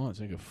fuck it wants.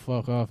 They can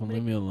fuck off and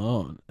leave me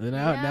alone. And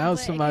now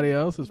it's somebody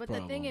else's problem.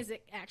 But the thing is,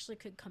 it actually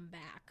could come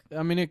back.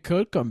 I mean, it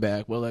could come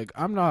back, but, like,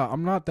 I'm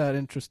not that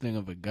interesting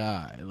of a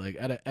guy. Like,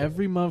 out of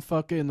every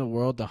motherfucker in the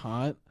world to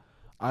haunt,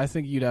 I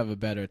think you'd have a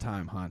better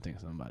time haunting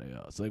somebody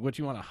else. Like, what,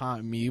 you want to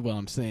haunt me while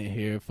I'm sitting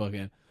here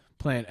fucking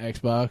playing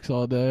Xbox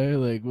all day?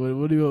 Like,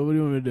 what do you want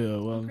me to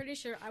do? Well, I'm pretty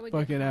sure I would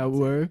fucking at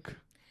work.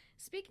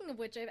 Speaking of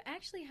which, I've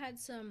actually had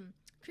some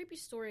creepy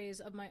stories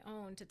of my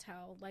own to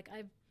tell. Like,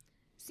 I've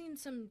seen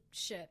some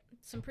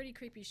pretty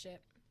creepy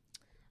shit.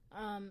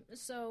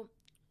 So,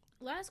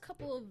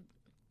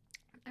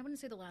 I wouldn't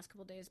say the last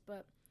couple of days,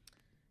 but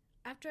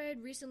after I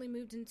had recently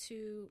moved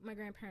into my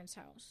grandparents'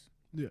 house.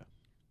 Yeah.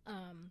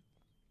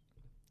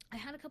 I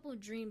had a couple of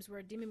dreams where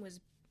a demon was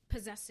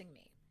possessing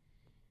me.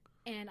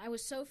 And I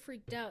was so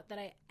freaked out that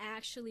I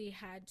actually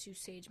had to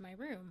sage my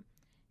room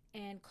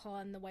and call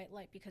on the white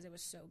light because it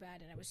was so bad,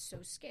 and I was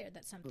so scared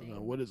that something...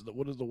 What is the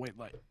white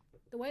light?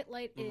 The white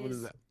light is... What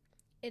is that?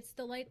 It's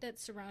the light that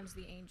surrounds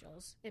the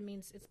angels. It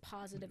means it's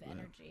positive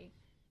energy.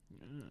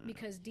 Yeah.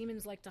 Because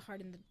demons like to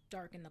hide in the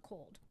dark and the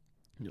cold.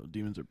 Yo,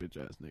 demons are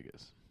bitch-ass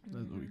niggas.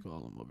 That's what we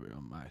call them over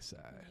on my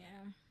side.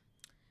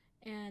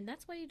 Yeah. And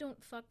that's why you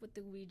don't fuck with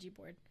the Ouija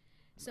board.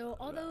 So,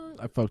 although...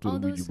 I fucked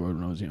with the Ouija board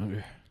when I was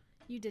younger.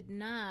 You did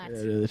not.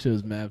 Yeah, that shit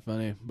was mad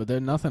funny. But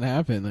then nothing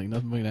happened. Like,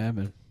 nothing fucking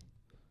happened.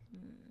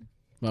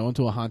 I went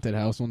to a haunted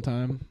house one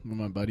time with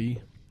my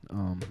buddy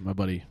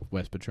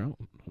Wes Patron,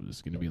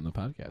 who's going to be on the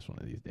podcast one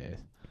of these days.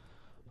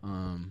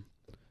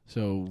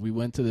 So we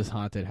went to this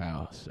haunted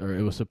house, or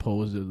it was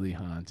supposedly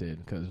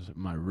haunted, because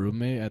my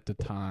roommate at the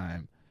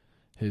time,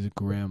 his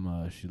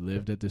grandma, she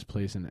lived at this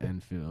place in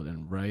Enfield,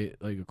 and right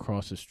like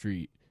across the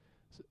street,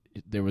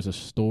 there was a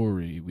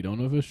story. We don't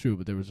know if it's true,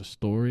 but there was a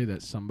story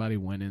that somebody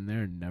went in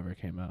there and never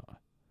came out.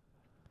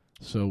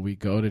 So we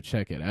go to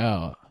check it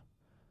out.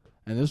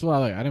 And this is why,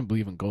 like, I didn't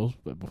believe in ghosts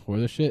before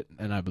this shit,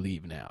 and I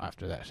believe now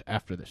after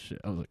this shit.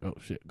 I was like, oh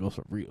shit, ghosts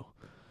are real.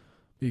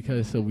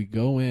 Because so we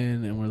go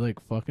in and we're like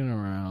fucking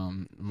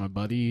around. My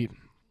buddy,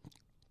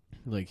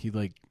 like, he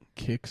like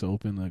kicks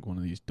open like one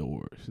of these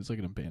doors. It's like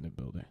an abandoned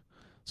building.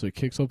 So he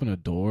kicks open a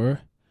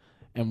door,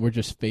 and we're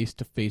just face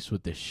to face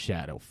with this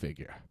shadow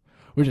figure.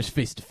 We're just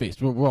face to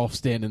face. We're all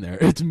standing there.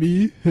 It's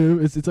me,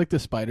 him. It's like the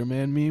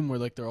Spider-Man meme where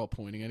like they're all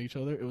pointing at each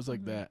other. It was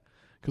like that.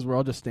 Because we're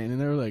all just standing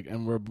there, like,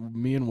 and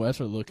me and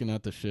Wes are looking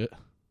at the shit.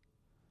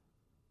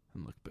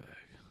 And look back.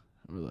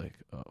 We're like,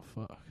 oh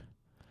fuck.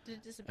 Did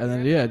it disappear? And then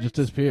it just afterwards?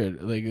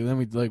 disappeared. Like, and then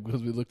we like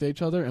because we looked at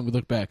each other and we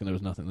looked back and there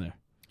was nothing there.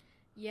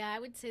 Yeah, I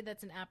would say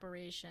that's an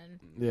apparition.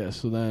 Yeah.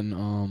 So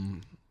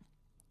then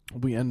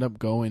we end up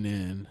going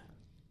in.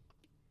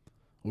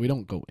 We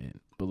don't go in,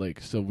 but like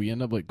so we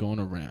end up like going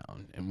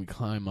around and we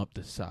climb up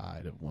the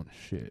side of one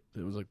shit.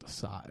 It was like the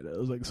side. It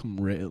was like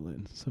some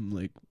railing, some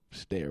like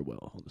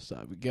stairwell on the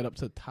side. We get up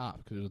to the top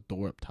because there's a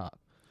door up top.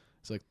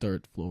 It's like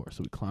 3rd floor.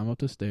 So we climb up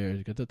the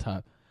stairs, get to the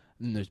top,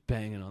 and there's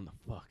banging on the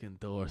fucking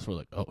door. So we're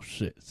like, oh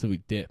shit. So we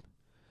dip.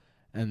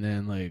 And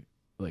then like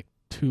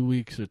 2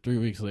 weeks or 3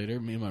 weeks later,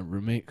 me and my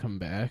roommate come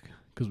back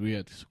because we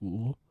had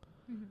school.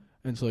 Mm-hmm.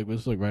 And so like this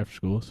was like right after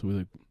school. So we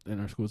like, and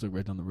our school's like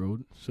right down the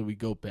road. So we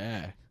go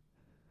back.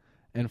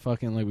 And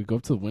fucking, like, we go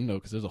up to the window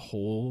because there's a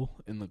hole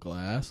in the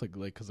glass, like,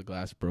 because the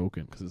glass is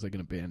broken, because it's, like, an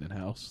abandoned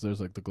house. So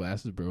there's, like, the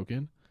glass is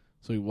broken.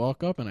 So we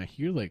walk up, and I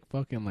hear, like,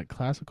 fucking, like,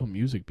 classical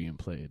music being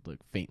played, like,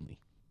 faintly.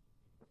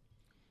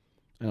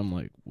 And I'm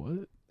like,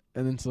 what?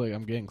 And then, so, like,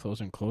 I'm getting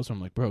closer and closer.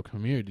 I'm like, bro,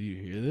 come here. Do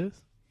you hear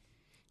this?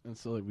 And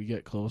so, like, we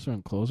get closer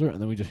and closer,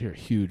 and then we just hear a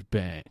huge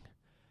bang.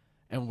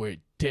 And we're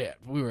dead.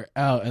 We were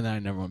out, and then I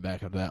never went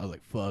back after that. I was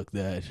like, fuck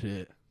that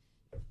shit.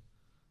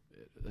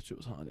 Yeah, that shit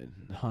was haunted.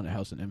 Haunted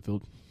house in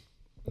Enfield.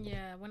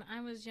 Yeah, when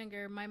I was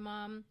younger, my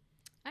mom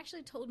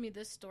actually told me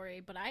this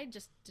story, but I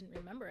just didn't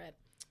remember it.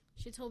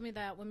 She told me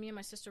that when me and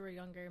my sister were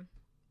younger,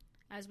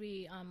 as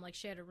we like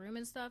shared a room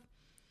and stuff,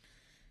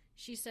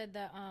 she said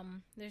that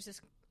there's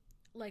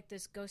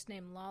this ghost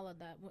named Lala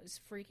that was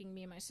freaking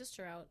me and my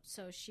sister out,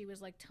 so she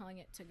was like telling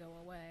it to go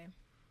away.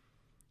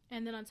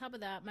 And then on top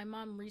of that, my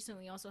mom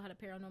recently also had a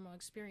paranormal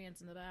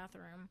experience in the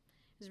bathroom.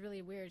 It was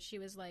really weird. She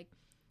was like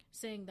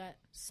saying that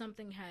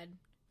something had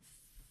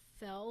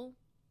fell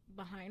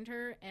behind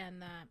her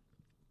and that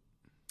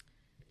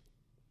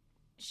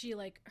she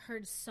like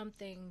heard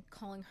something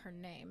calling her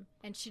name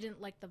and she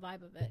didn't like the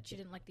vibe of it. She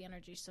didn't like the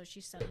energy, so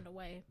she sent it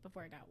away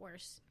before it got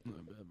worse. Bad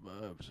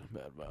vibes.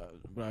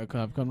 But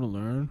I've come to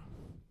learn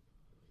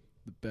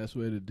the best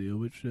way to deal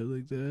with shit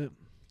like that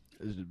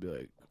is to be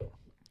like,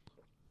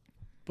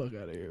 fuck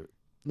out of here.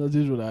 That's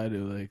just what I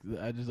do. Like,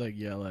 I just like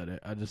yell at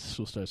it. I just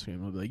will start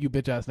screaming. I'll be like, you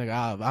bitch ass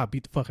nigga, I'll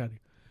beat the fuck out of you.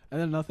 And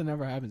then nothing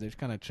ever happens. They just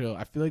kind of chill.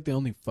 I feel like they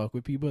only fuck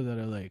with people that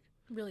are like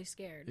really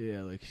scared.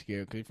 Yeah, like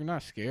scared. Because if you're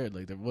not scared,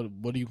 like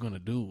what are you gonna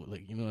do?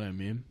 Like, you know what I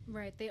mean?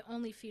 Right. They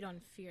only feed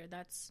on fear.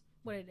 That's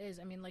what it is.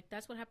 I mean, like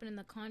that's what happened in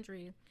the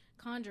Conjuring.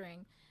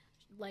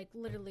 Like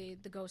literally,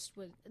 the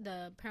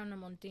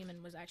paranormal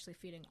demon was actually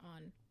feeding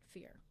on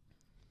fear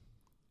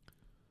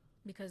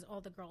because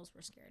all the girls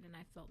were scared, and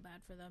I felt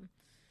bad for them.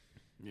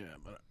 Yeah,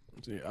 but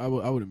see, I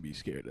wouldn't be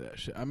scared of that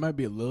shit. I might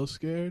be a little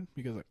scared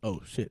because, like,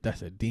 oh shit,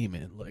 that's a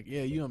demon. Like,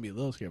 yeah, you gonna be a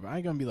little scared, but I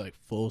ain't gonna be like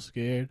full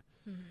scared,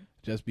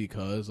 just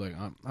because, like,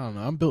 I don't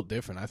know, I'm built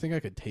different. I think I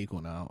could take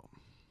one out.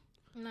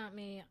 Not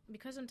me,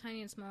 because I'm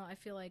tiny and small. I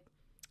feel like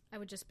I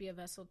would just be a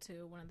vessel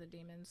to one of the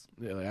demons.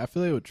 Yeah, like I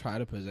feel like it would try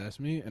to possess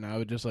me, and I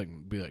would just like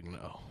be like,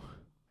 no.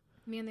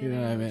 Me and the You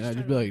know what I mean? I'd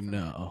just be like, no.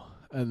 no,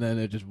 and then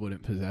it just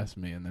wouldn't possess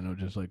me, and then it would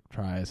just like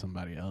try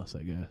somebody else,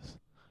 I guess.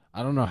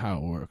 I don't know how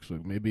it works.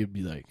 Like maybe it'd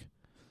be like,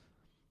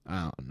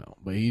 I don't know.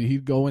 But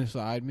he'd go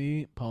inside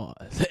me,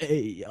 pause,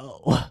 hey,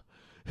 yo.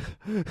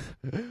 But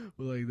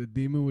like the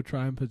demon would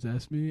try and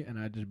possess me, and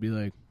I'd just be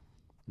like,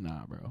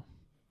 nah, bro.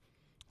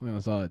 And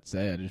that's all I'd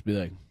say. I'd just be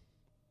like,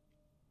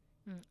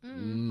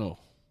 no.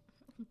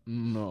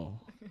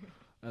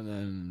 And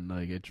then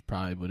like it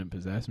probably wouldn't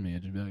possess me.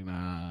 I'd just be like,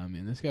 nah, I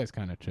mean, this guy's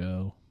kind of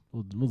chill.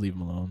 We'll leave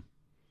him alone.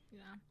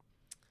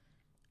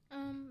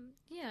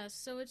 Yeah,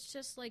 so it's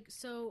just like,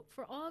 so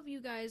for all of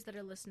you guys that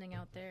are listening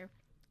out there,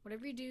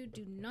 whatever you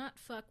do not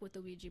fuck with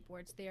the Ouija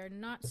boards. They are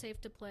not safe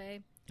to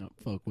play. No,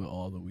 fuck with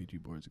all the Ouija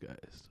boards,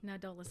 guys. No,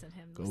 don't listen to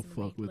him. Go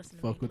fuck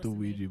with the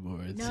Ouija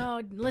boards.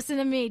 No, listen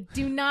to me.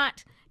 Do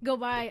not go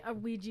buy a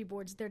Ouija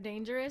boards. They're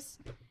dangerous.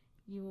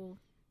 You will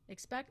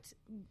expect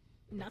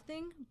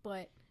nothing,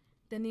 but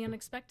then the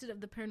unexpected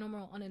of the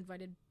paranormal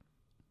uninvited.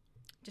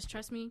 Just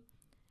trust me,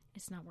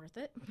 it's not worth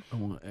it. I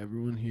want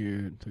everyone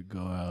here to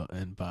go out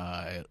and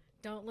buy.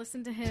 Don't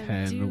listen to him.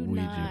 10 Do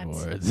Ouija not.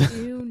 boards.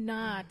 Do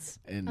not.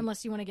 And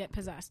unless you want to get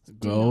possessed.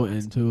 Go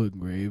into a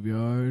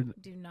graveyard.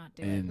 Do not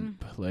do and it.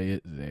 play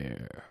it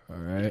there, all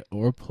right?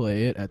 Or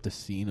play it at the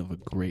scene of a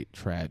great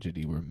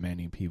tragedy where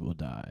many people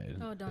died.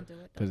 Oh, don't do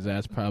it. Because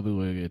that's probably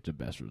where you get the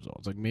best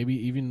results. Like maybe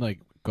even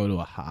like go to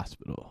a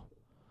hospital.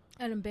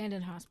 An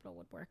abandoned hospital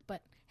would work,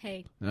 but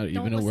hey, not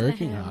even a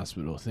working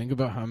hospital. Think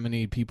about how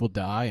many people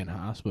die in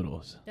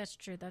hospitals. That's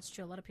true.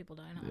 A lot of people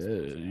die in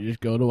hospitals. You just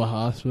go to a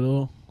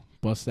hospital,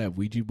 bust that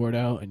Ouija board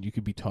out, and you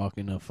could be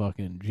talking to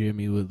fucking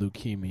Jimmy with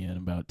leukemia in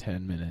about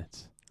 10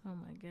 minutes. Oh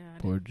my god.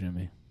 Poor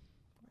Jimmy.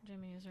 Poor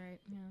Jimmy is right.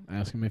 Yeah.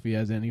 Ask him if he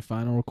has any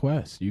final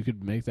requests. You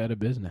could make that a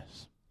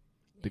business.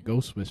 The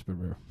Ghost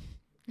Whisperer.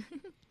 You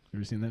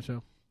ever seen that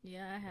show?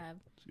 Yeah, I have.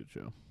 It's a good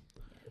show.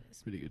 Yeah, it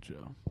is. Pretty good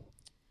show.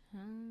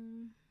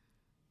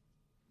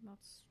 About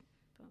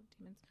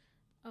demons.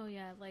 Oh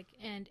yeah, like,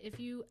 and if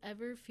you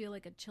ever feel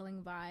like a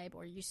chilling vibe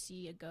or you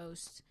see a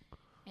ghost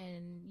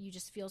and you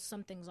just feel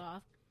something's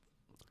off,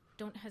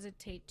 don't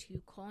hesitate to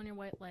call on your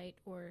white light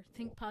or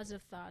think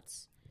positive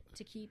thoughts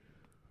to keep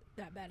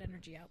that bad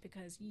energy out,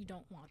 because you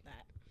don't want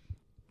that.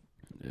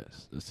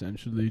 Yes,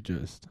 essentially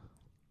just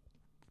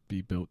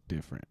be built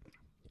different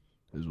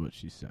is what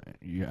she's saying.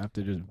 You have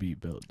to just be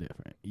built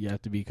different. You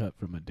have to be cut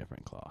from a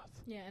different cloth.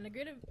 Yeah, and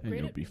and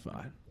you'll be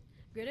fine.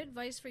 Great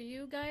advice for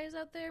you guys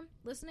out there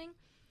listening.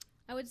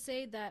 I would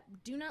say that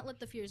do not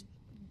let the fears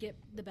get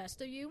the best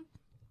of you.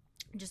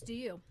 Just do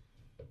you.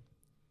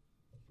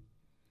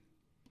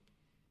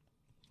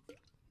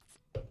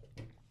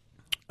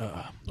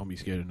 Don't be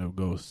scared of no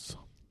ghosts.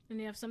 And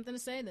you have something to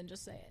say, then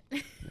just say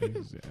it.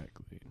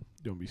 Exactly.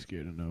 Don't be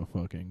scared of no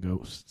fucking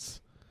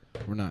ghosts.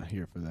 We're not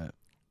here for that.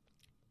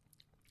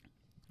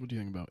 What do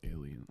you think about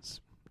aliens?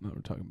 No,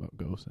 we're talking about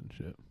ghosts and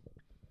shit.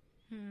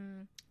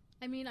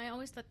 I mean, I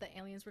always thought the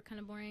aliens were kind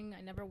of boring.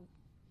 I never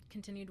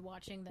continued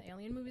watching the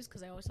alien movies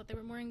because I always thought they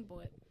were boring.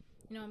 But,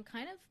 you know, I'm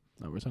kind of...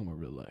 No, we're talking about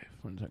real life.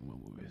 We're not talking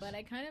about movies. But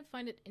I kind of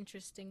find it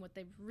interesting what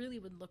they really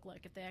would look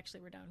like if they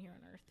actually were down here on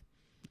Earth.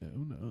 Yeah,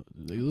 who knows?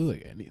 They look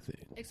like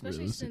anything.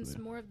 Especially since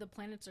more of the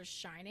planets are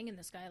shining in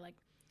the sky. Like,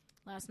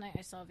 last night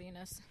I saw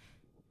Venus.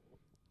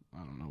 I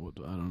don't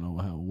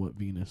know what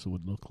Venus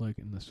would look like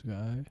in the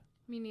sky.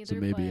 Me neither. So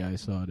maybe I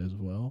saw it as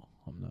well.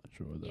 I'm not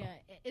sure though.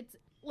 Yeah, it's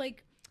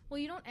like, well,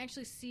 you don't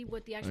actually see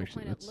what the actual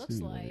planet looks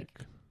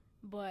like,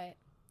 but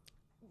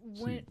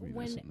when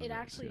it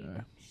actually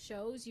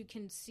shows, you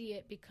can see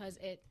it because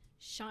it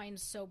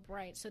shines so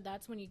bright. So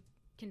that's when you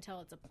can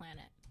tell it's a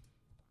planet.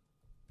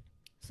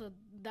 So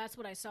that's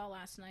what I saw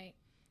last night,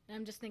 and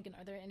I'm just thinking,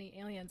 are there any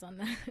aliens on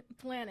that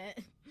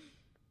planet?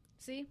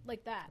 See,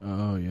 like that.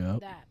 Oh yeah.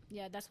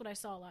 Yeah, that's what I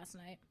saw last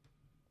night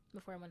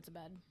before I went to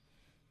bed.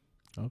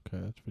 Okay,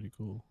 that's pretty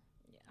cool.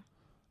 Yeah.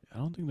 I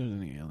don't think there's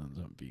any aliens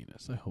on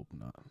Venus. I hope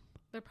not.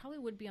 There probably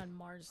would be on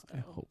Mars, though.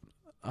 I hope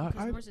not.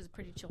 Because Mars is a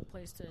pretty chill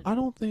place to... I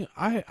don't think...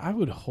 I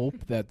would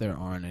hope that there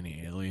aren't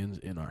any aliens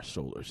in our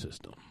solar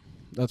system.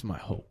 That's my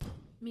hope.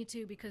 Me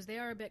too, because they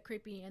are a bit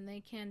creepy, and they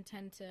can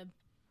tend to...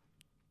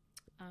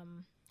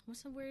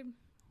 what's the word?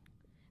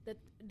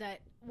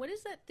 What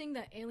is that thing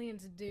that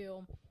aliens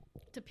do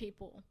to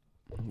people?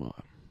 What?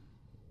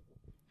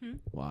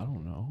 Well, I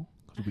don't know.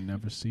 Because we've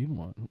never seen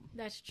one.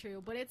 That's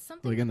true, but it's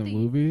something... Like in the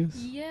movies?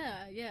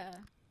 Yeah.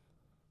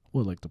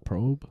 What, like the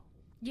probe?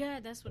 Yeah,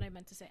 that's what I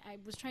meant to say. I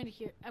was trying to...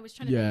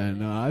 Yeah,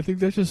 no, I think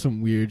that's just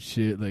some weird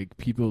shit, like,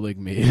 people, like,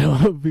 made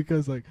up.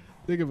 Because, like,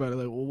 think about it.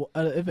 Like, well,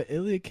 if an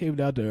alien came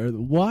down to Earth,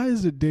 why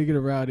is it digging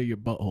around in your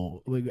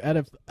butthole? Like, out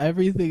of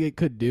everything it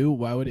could do,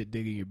 why would it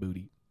dig in your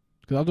booty?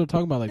 Because I'm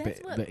talking about, like,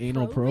 the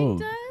anal probe.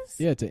 Does?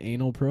 Yeah, it's an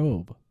anal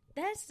probe.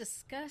 That's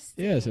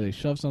disgusting. Yeah, so they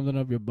shove something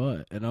up your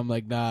butt. And I'm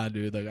like, nah,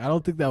 dude. Like, I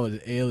don't think that was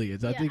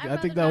aliens. I think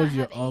that rather was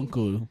your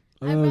uncle.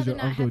 I think that was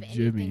your Uncle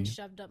Jimmy.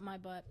 Shoved up my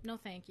butt. No,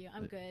 thank you.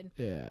 I'm good.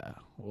 Yeah.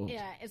 Well,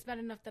 yeah, it's bad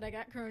enough that I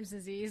got Crohn's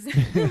disease.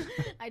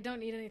 I don't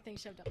need anything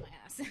shoved up my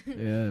ass.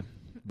 Yeah,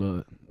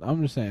 but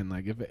I'm just saying,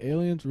 like, if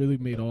aliens really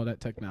made all that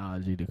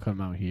technology to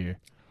come out here,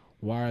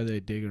 why are they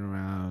digging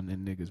around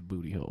in niggas'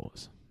 booty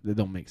holes? That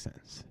don't make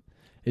sense.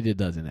 It just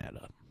doesn't add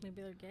up.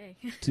 Maybe they're gay.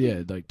 So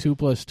yeah, like 2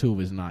 + 2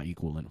 is not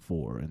equaling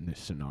 4 in this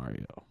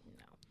scenario. No,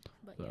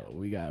 but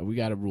so yeah. we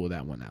got to rule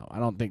that one out. I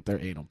don't think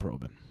they're anal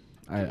probing.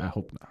 I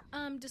hope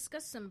not.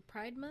 Discuss some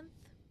Pride Month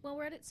while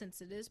we're at it,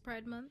 since it is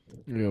Pride Month.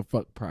 Yeah,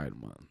 fuck Pride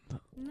Month.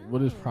 No.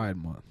 What is Pride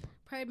Month?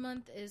 Pride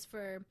Month is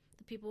for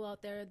the people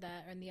out there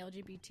that are in the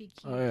LGBTQ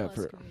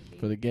plus community.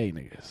 For the gay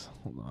niggas.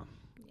 Hold on.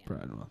 Yeah.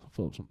 Pride Month. I'll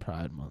pull up some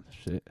Pride Month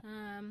shit.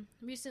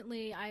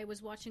 Recently, I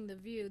was watching The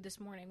View this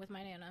morning with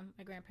my Nana,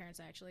 my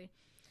grandparents actually,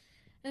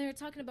 and they were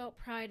talking about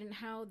Pride and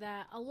how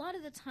that a lot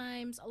of the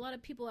times, a lot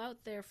of people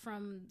out there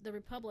from the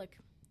Republic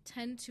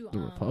tend to... The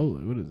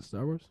Republic? What is it,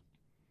 Star Wars?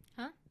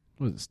 Huh?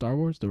 What is it, Star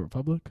Wars? The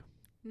Republic?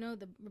 No,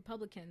 the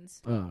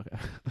Republicans Oh,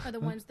 okay. are the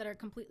ones that are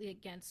completely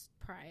against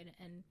Pride,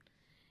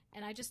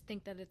 and I just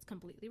think that it's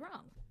completely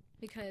wrong,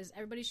 because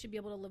everybody should be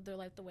able to live their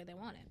life the way they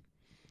want it.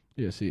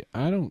 Yeah, see,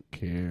 I don't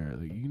care.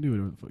 Like, you can do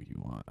whatever the fuck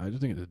you want. I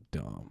just think it's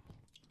dumb.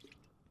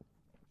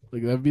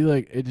 Like, that'd be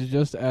like, it's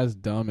just as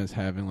dumb as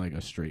having, like,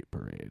 a straight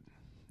parade.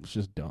 It's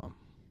just dumb.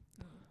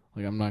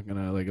 Like, I'm not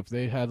gonna, like, if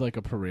they had, like,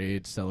 a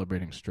parade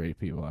celebrating straight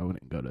people, I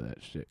wouldn't go to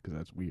that shit, because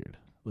that's weird.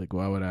 Like,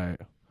 why would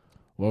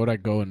I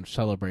go and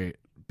celebrate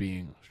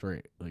being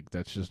straight? Like,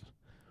 that's just,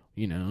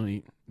 you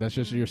know, that's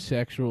just your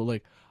sexual,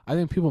 like, I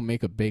think people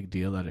make a big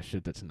deal out of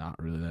shit that's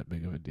not really that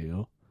big of a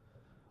deal.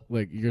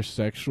 Like, your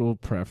sexual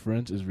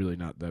preference is really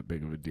not that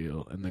big of a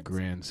deal in the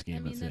grand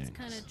scheme of things. That's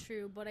kind of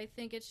true, but I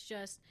think it's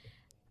just,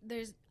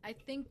 I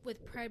think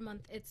with Pride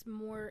Month, it's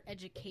more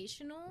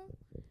educational.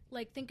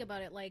 Like, think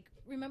about it. Like,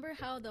 remember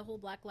how the whole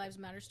Black Lives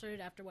Matter started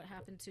after what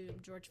happened to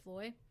George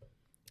Floyd?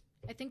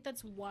 I think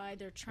that's why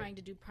they're trying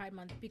to do Pride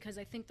Month, because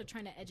I think they're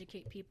trying to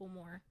educate people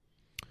more.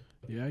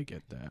 Yeah, I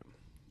get that.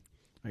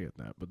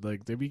 But,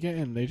 like, they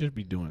just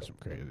be doing some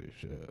crazy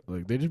shit.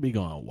 Like, they just be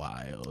going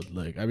wild.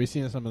 Like, I be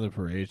seeing some of the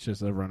parades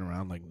just run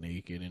around, like,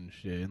 naked and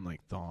shit, and,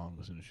 like,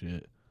 thongs and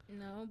shit.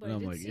 No, but And I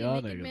I'm did like, see y'all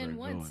a naked niggas man are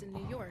once in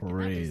going New York, and that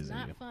crazy. was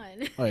not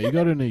fun. Oh, you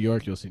go to New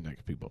York, you'll see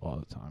naked people all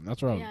the time.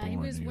 That's where I was Yeah, born. he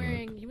was New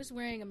wearing York. he was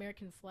wearing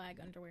American flag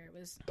underwear. It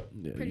was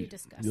Yeah, pretty you-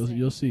 disgusting.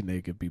 You'll see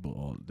naked people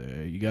all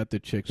day. You got the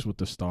chicks with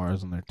the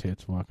stars on their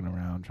tits walking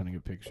around trying to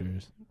get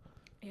pictures.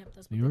 Yep,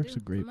 that's what New they York's do a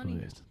for great money.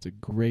 place. It's a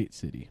great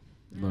city.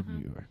 Love Uh-huh.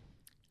 New York.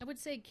 I would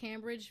say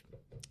Cambridge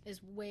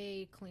is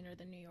way cleaner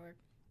than New York.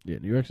 Yeah,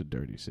 New York's a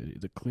dirty city.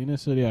 The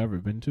cleanest city I've ever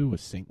been to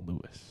was St.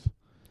 Louis.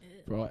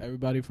 For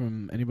anybody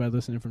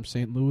listening from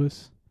St.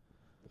 Louis,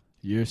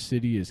 your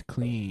city is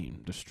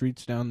clean. The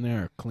streets down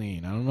there are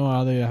clean. I don't know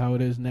how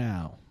it is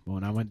now, but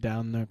when I went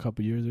down there a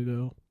couple years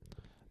ago,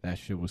 that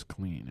shit was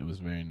clean. It was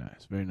very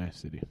nice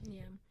city.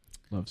 Yeah.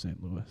 Love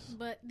St. Louis.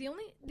 But the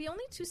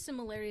only two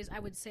similarities I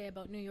would say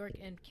about New York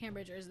and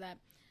Cambridge is that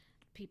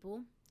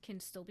people can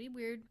still be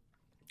weird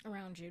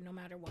around you no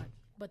matter what.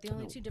 But the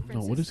only two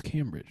differences. No, what is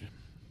Cambridge?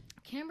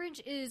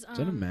 Cambridge is Is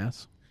that in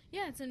Mass?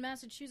 Yeah, it's in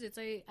Massachusetts.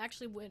 I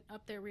actually went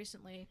up there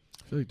recently.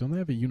 I feel like, don't they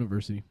have a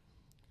university?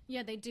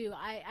 Yeah, they do.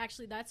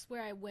 That's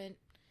where I went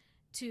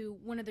to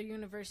one of their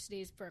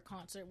universities for a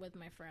concert with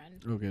my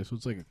friend. Okay, so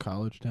it's like a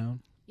college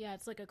town. Yeah,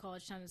 it's like a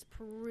college town. It's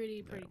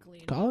pretty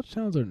clean. College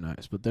towns are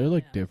nice, but they're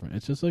like Yeah. different.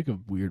 It's just like a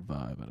weird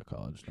vibe at a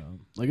college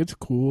town. Like it's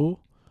cool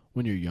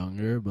when you're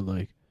younger, but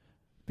like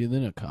being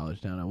in a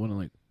college town, I want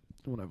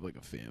to have like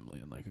a family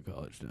in like a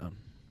college town.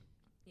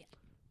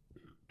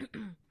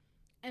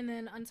 And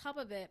then on top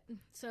of it,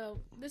 so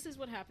this is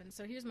what happened.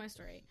 So here's my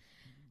story.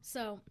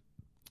 So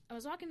I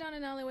was walking down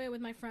an alleyway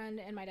with my friend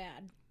and my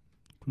dad.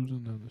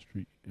 Cruising down the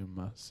street in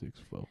my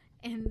 6'4".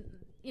 And,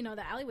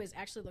 the alleyways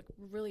actually look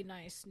really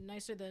nice,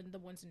 nicer than the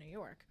ones in New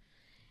York.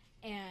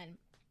 And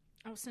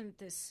all of a sudden,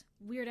 this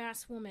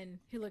weird-ass woman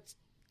who looked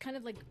kind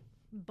of like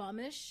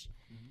bummish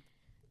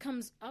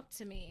comes up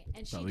to me.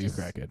 And she Probably just...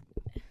 a crackhead.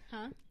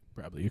 Huh?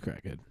 Probably a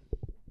crackhead.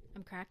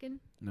 I'm cracking?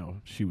 No,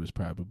 she was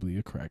probably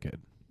a crackhead.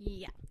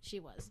 Yeah,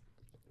 she was.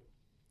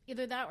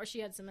 Either that or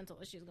she had some mental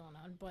issues going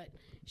on. But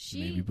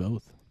she... Maybe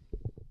both.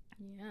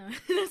 Yeah,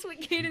 that's what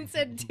Caden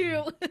said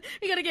too.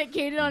 We gotta get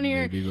Caden on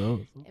here. Maybe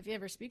both. If he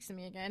ever speaks to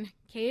me again.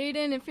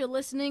 Caden, if you're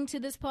listening to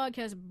this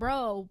podcast,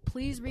 bro,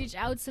 please reach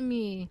out to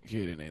me.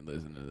 Kaden ain't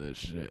listening to this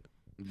shit.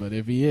 But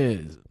if he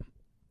is,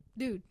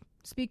 Dude,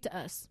 speak to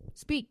us.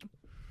 Speak.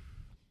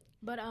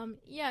 But,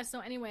 yeah, so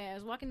anyway, I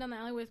was walking down the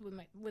alleyway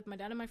with my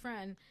dad and my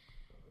friend,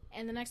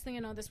 and the next thing I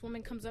know, this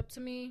woman comes up to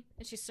me,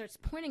 and she starts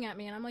pointing at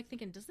me, and I'm, like,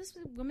 thinking, does this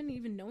woman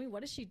even know me?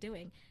 What is she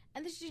doing?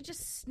 And then she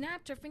just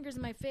snapped her fingers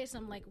in my face,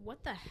 and I'm like,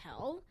 what the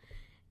hell?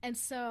 And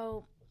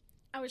so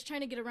I was trying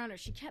to get around her.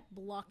 She kept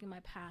blocking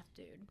my path,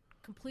 dude.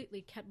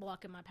 Completely kept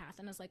blocking my path.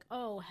 And I was like,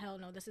 oh, hell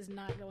no, this is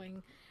not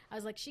going... I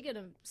was like, she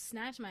gonna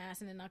snatch my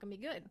ass, and it's not gonna be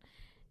good.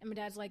 And my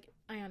dad's like,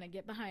 Ayanna,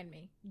 get behind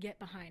me. Get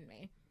behind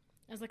me.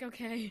 I was like,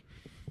 okay.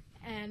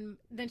 And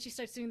then she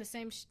starts doing the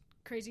same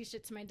crazy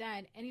shit to my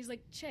dad. And he's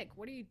like, chick,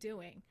 what are you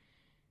doing?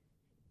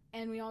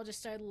 And we all just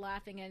started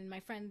laughing. And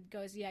my friend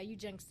goes, yeah, you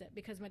jinxed it.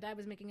 Because my dad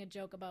was making a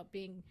joke about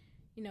being,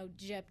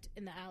 gypped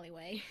in the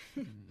alleyway.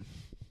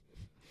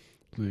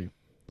 see,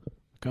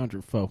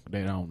 country folk,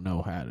 they don't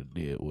know how to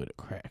deal with a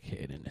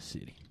crackhead in the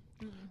city.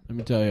 Let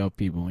me tell y'all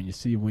people,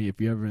 if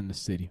you're ever in the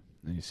city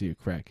and you see a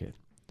crackhead,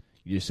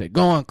 you just say,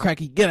 go on,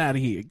 cracky, get out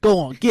of here. Go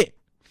on, get.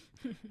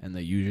 And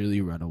they usually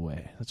run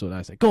away. That's what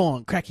I say. Go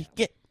on, cracky,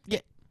 get.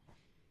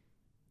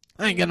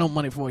 I ain't got no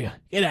money for you.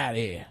 Get out of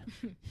here.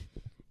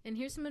 And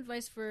here's some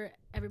advice for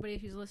everybody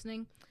who's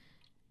listening.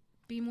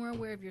 Be more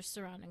aware of your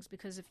surroundings,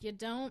 because if you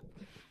don't,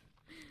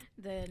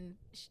 then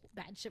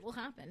bad shit will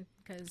happen,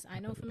 because I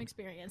know from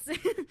experience.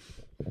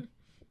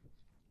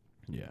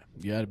 Yeah,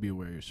 you gotta be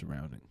aware of your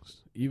surroundings.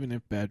 Even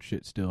if bad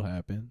shit still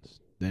happens,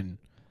 then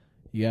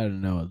you gotta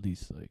know at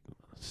least, like,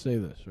 say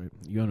this, right?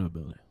 You go to a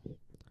building.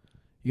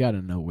 You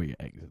gotta know where your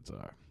exits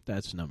are.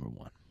 That's number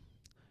one.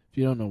 If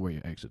you don't know where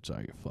your exits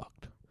are, you're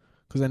fucked.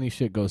 Because any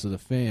shit goes to the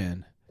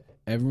fan,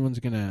 everyone's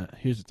gonna...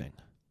 Here's the thing.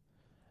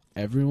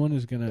 Everyone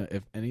is gonna...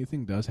 If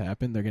anything does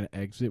happen, they're gonna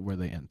exit where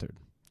they entered.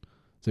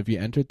 So if you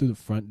enter through the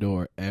front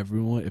door,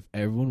 if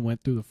everyone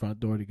went through the front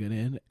door to get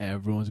in,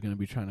 everyone's gonna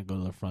be trying to go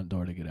to the front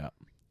door to get out.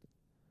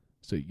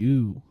 So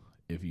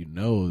if you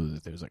know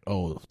that there's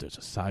there's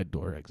a side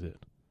door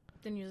exit,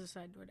 Then use the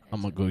side door to exit.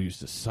 I'm going to go use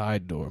the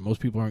side door. Most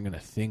people aren't going to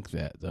think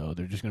that, though.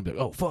 They're just going to be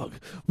like, oh, fuck,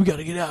 we got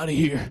to get out of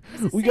here.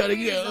 We got to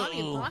get out. Zombie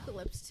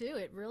apocalypse, too.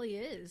 It really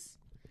is.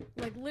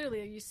 Like,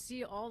 literally, you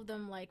see all of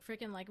them, like,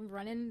 freaking, like,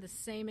 running the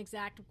same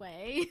exact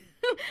way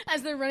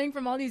as they're running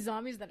from all these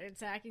zombies that are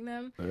attacking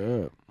them.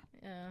 Yeah.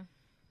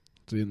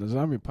 See, in the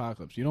zombie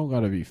apocalypse, you don't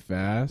got to be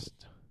fast.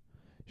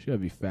 You got to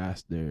be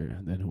faster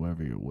than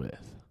whoever you're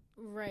with.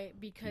 Right,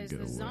 because Get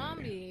the away.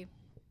 zombie,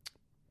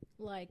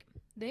 like,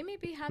 they may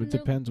be having It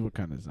depends what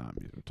kind of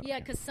zombies we're talking. Yeah,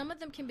 because some of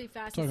them can be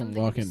fast. We're and some talking of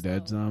them Walking can be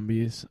Dead slow.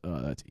 zombies.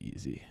 Oh, that's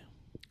easy.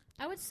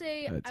 I would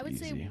say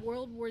easy.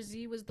 World War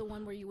Z was the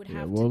one where you would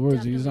Yeah, have World to War Z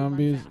definitely run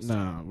zombies. faster.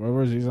 Nah, World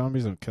War Z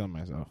zombies. I'm killing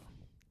myself.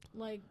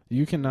 Like,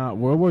 You cannot.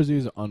 World War Z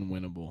is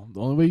unwinnable. The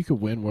only way you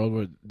could win World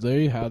War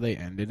Z, how they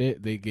ended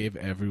it, they gave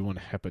everyone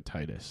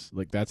hepatitis.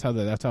 Like that's how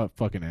it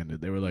fucking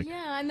ended. They were like,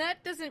 yeah, and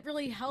that doesn't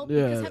really help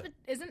Yeah. because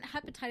isn't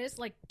hepatitis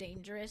like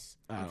dangerous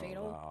and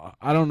fatal?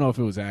 I don't know if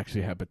it was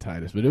actually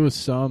hepatitis, but it was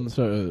some.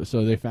 So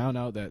they found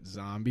out that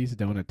zombies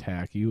don't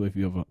attack you if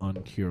you have an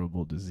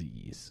uncurable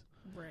disease.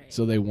 Right.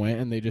 So they went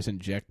and they just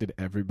injected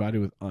everybody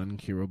with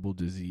uncurable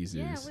diseases.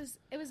 Yeah,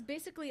 it was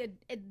basically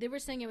they were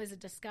saying it was a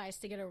disguise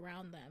to get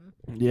around them.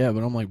 Yeah,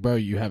 but I'm like, bro,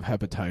 you have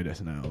hepatitis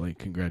now. Like,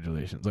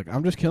 congratulations. Like,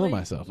 I'm just killing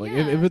myself. Like,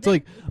 yeah, if it's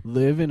like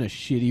live in a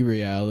shitty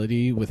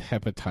reality with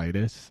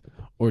hepatitis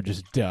or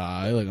just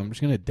die, like, I'm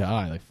just gonna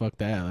die. Like, fuck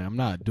that. Like, I'm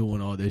not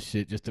doing all this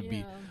shit just to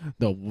be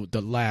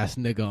the last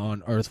nigga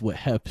on earth with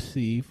hep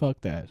C.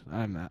 Fuck that.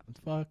 I'm not.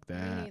 Fuck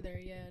that. Me neither.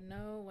 Yeah,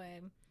 no way.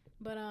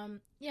 But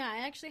yeah,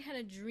 I actually had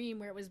a dream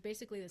where it was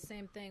basically the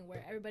same thing,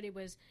 where everybody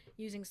was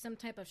using some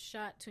type of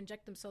shot to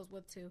inject themselves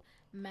with to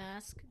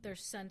mask their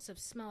sense of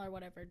smell or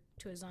whatever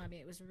to a zombie.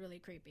 It was really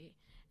creepy,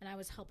 and I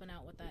was helping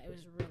out with that. It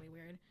was really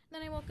weird. And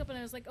then I woke up and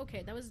I was like,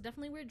 okay, that was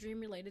definitely a weird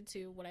dream related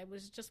to what I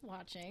was just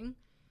watching.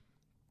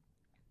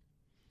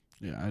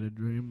 Yeah, I had a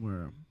dream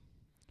where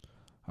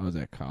I was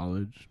at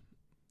college.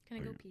 Can I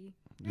go pee?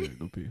 Yeah,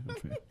 go pee. Go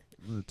pee.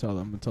 I'm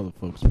gonna tell the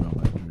folks about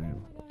my dream.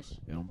 Oh my gosh.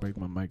 Yeah, don't break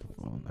my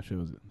microphone. That shit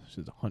was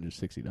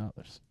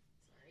 $160.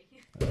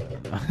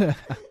 Sorry.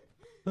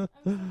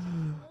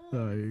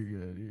 No, you're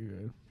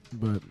good.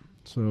 But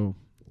so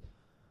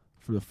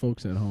for the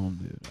folks at home,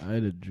 dude, I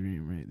had a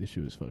dream. Right, this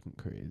shit was fucking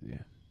crazy.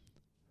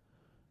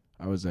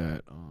 I was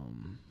at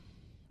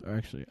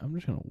actually, I'm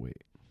just gonna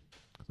wait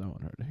because I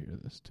want her to hear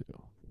this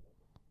too.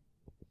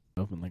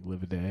 Up and like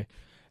live a day.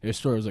 This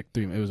story was like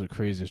it was the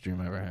craziest dream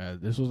I ever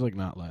had. This was like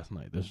not last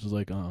night. This was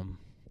like when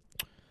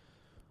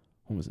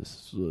was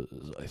this?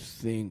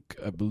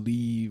 I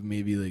believe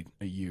maybe like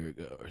a year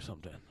ago or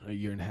something, a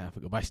year and a half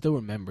ago. But I still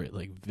remember it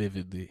like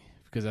vividly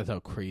because that's how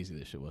crazy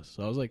this shit was.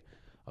 So I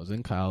was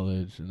in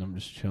college and I'm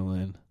just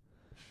chilling,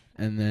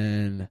 and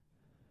then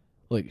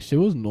like shit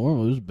was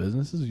normal. It was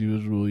business as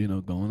usual, you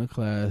know, going to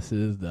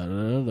classes,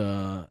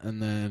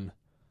 and then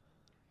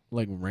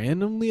like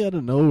randomly out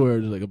of nowhere,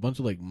 just like a bunch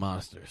of like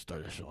monsters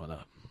started showing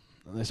up,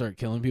 and they started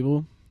killing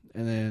people.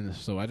 And then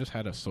so I just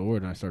had a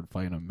sword and I started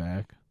fighting them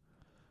back.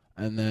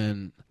 And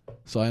then,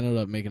 so I ended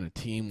up making a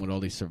team with all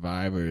these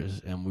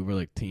survivors, and we were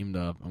like teamed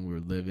up, and we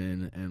were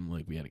living, and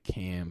like we had a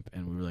camp,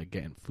 and we were like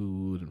getting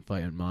food and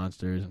fighting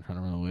monsters and trying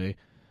to run away.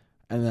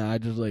 And then I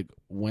just like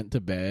went to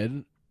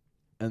bed,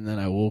 and then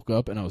I woke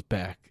up and I was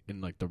back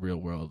in like the real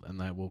world.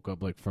 And I woke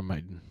up like from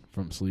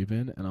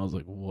sleeping, and I was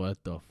like,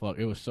 what the fuck?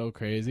 It was so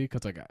crazy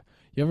because like,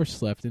 you ever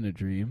slept in a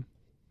dream?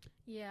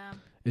 Yeah.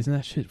 Isn't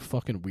that shit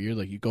fucking weird?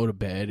 Like you go to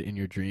bed in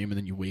your dream, and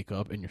then you wake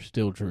up and you're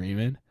still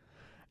dreaming.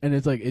 And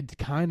it's like, it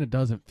kind of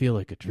doesn't feel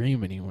like a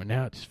dream anymore.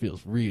 Now it just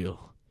feels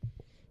real.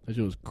 That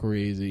shit was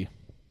crazy.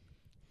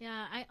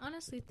 Yeah, I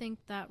honestly think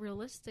that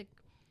realistic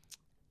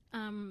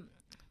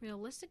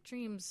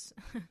dreams,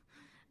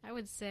 I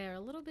would say, are a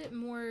little bit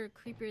more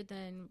creepier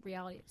than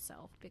reality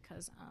itself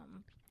because,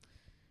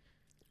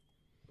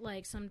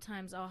 like,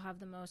 sometimes I'll have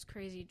the most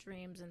crazy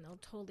dreams and they'll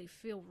totally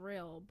feel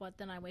real, but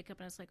then I wake up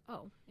and it's like,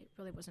 oh, it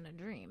really wasn't a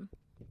dream.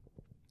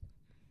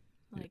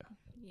 Like,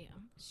 yeah,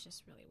 it's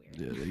just really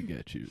weird. Yeah, they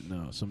get you.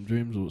 No, some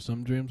dreams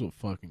will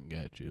fucking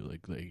get you.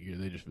 Like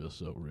they just feel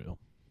so real.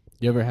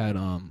 You ever had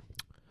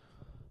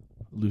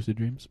lucid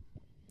dreams?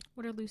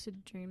 What are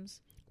lucid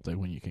dreams? It's like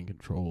when you can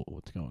control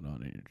what's going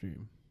on in your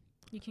dream.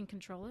 You can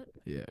control it?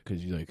 Yeah,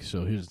 because you like.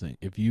 So here's the thing: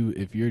 if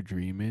you're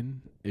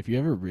dreaming, if you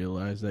ever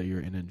realize that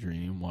you're in a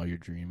dream while you're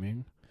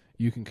dreaming,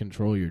 you can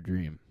control your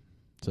dream.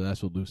 So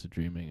that's what lucid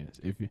dreaming is.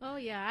 Oh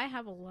yeah, I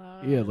have a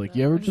lot. Yeah, like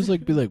you ever just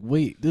like be like,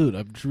 wait, dude,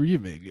 I'm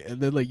dreaming, and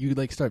then like you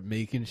like start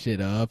making shit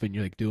up, and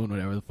you're like doing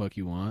whatever the fuck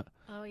you want.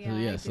 Oh yeah. So,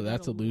 yeah, so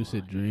that's a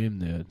lucid dream,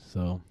 dude.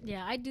 So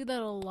yeah, I do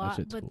that a lot,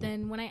 but cool.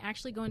 then when I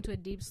actually go into a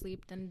deep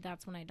sleep, then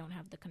that's when I don't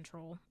have the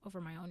control over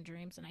my own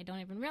dreams, and I don't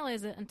even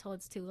realize it until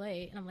it's too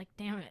late, and I'm like,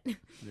 damn it,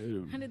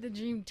 how did the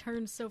dream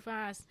turn so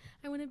fast?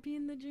 I want to be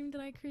in the dream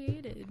that I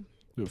created.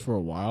 Dude, for a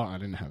while, I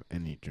didn't have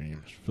any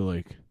dreams. For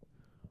like,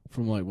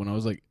 from like when I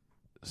was like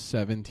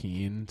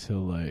 17 to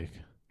like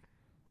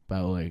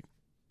about like,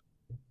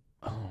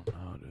 I don't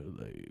know, dude,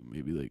 like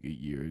maybe like a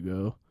year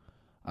ago,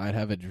 I'd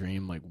have a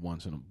dream like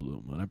once in a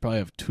blue moon. I'd probably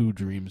have 2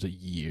 dreams a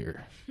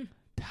year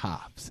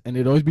tops, and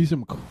it'd always be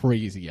some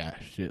crazy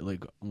ass shit.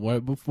 Like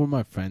right before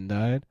my friend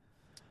died,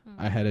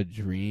 I had a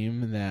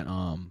dream that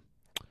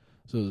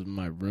so it was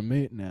my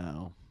roommate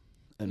now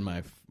and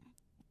my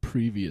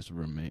previous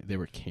roommate, they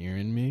were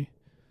carrying me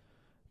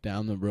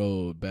down the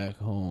road back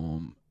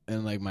home.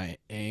 And, like, my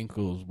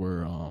ankles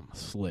were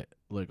slit,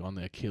 like, on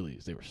the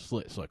Achilles. They were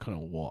slit, so I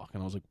couldn't walk.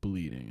 And I was, like,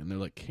 bleeding. And they're,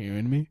 like,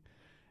 carrying me.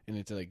 And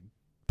it's, like,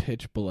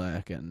 pitch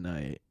black at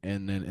night.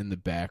 And then in the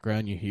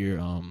background, you hear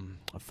a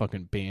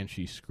fucking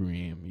banshee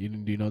scream. Do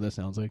you know what that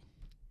sounds like?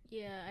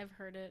 Yeah, I've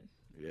heard it.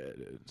 Yeah,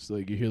 dude. It's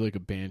like you hear, like, a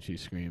banshee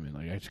screaming.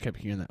 Like, I just kept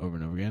hearing that over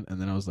and over again. And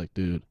then I was like,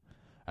 dude,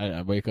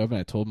 I wake up and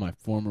I told my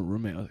former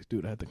roommate, I was like,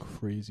 dude, I had the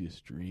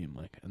craziest dream.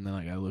 Like, and then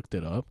like I looked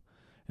it up,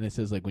 and it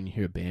says like when you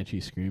hear a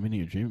banshee screaming in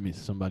your dream, it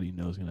means somebody you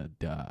know is gonna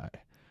die.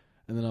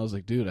 And then I was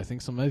like, dude, I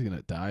think somebody's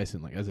gonna die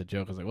soon. Like as a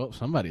joke, I was like, well,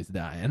 somebody's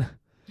dying.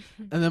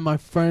 And then my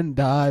friend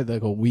died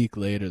like a week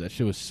later. That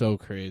shit was so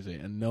crazy,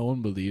 and no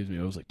one believes me.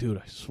 I was like, dude,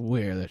 I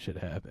swear that shit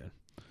happened.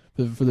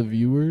 For the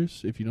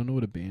viewers, if you don't know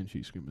what a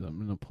banshee scream is, I'm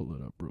gonna pull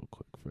it up real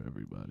quick for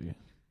everybody,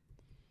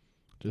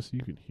 just so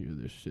you can hear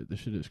this shit.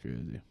 This shit is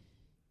crazy.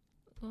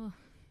 Oh,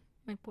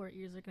 my poor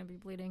ears are gonna be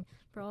bleeding.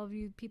 For all of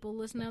you people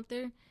listening out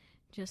there,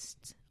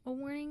 just a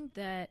warning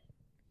that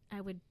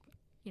I would,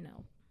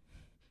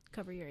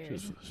 cover your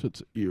ears.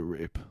 Shit's ear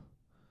rape.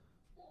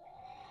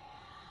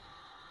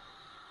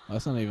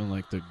 That's not even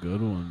like the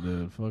good one,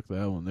 dude. Fuck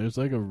that one. There's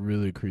like a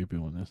really creepy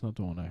one. That's not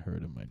the one I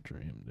heard in my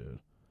dream, dude.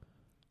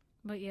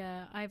 But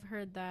yeah, I've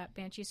heard that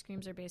banshee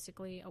screams are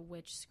basically a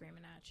witch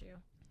screaming at you.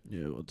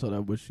 Yeah, well, tell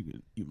that witch you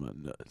can eat my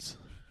nuts.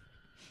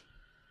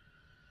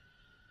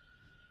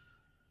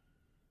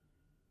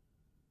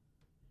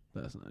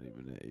 That's not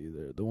even it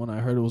either. The one I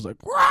heard, it was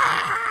like,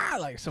 "Wah!"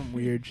 Like some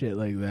weird shit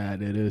like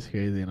that. It is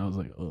crazy, and I was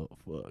like, oh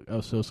fuck. I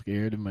was so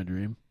scared in my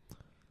dream. It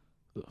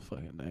was a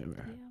fucking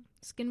nightmare. Yeah.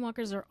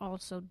 Skinwalkers are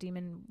also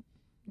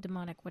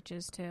demonic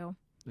witches too.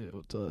 Yeah,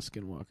 well, tell that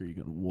skinwalker you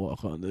can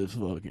walk on this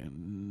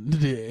fucking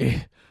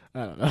day.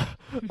 I don't know.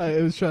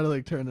 I was trying to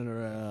like turn it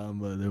around,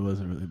 but there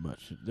wasn't really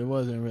much. There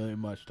wasn't really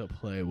much to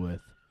play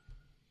with.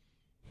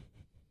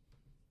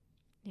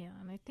 Yeah,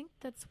 and I think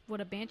that's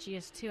what a banshee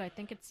is too. I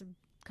think it's a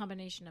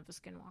combination of a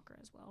skinwalker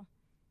as well,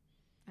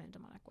 and a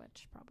demonic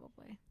witch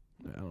probably.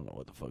 I don't know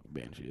what the fuck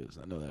banshee is.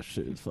 I know that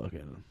shit is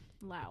fucking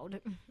loud.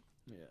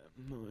 Yeah,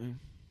 annoying.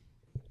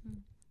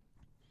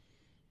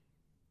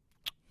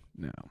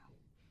 Now,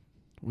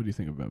 what do you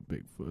think about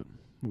Bigfoot?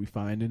 Are we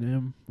finding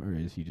him, or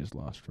is he just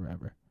lost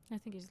forever? I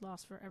think he's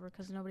lost forever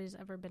because nobody's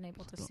ever been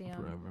able to see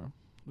him. Forever.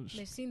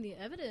 They've seen the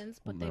evidence,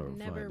 but We'll they've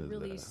never find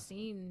really it.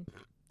 seen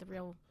the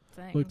real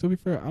thing. Like, to be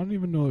fair, I don't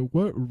even know like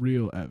what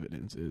real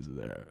evidence is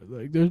there.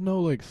 Like, there's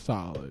no like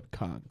solid,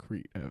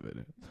 concrete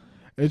evidence.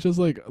 It's just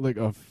like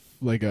a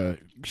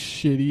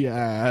shitty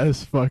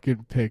ass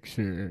fucking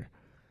picture.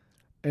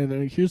 And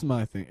then here's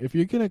my thing: if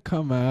you're gonna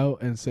come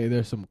out and say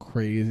there's some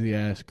crazy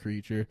ass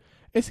creature,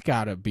 it's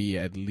gotta be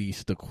at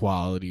least the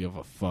quality of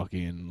a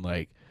fucking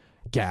like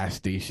gas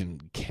station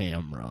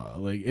camera.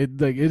 Like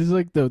it is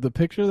like the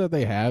picture that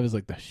they have is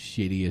like the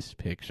shittiest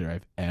picture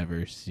I've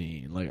ever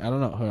seen. Like I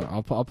don't know, hold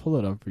on, I'll pull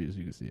it up for you so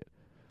you can see it.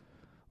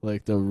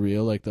 Like the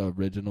real, like the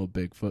original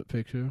Bigfoot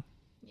picture.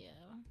 Yeah.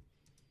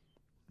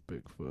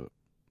 Bigfoot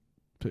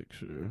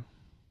picture.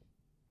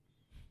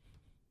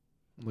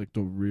 Like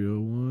the real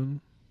one.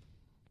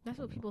 That's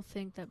what people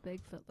think that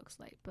Bigfoot looks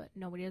like, but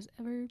nobody has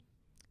ever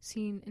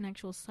seen an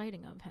actual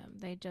sighting of him.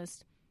 They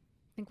just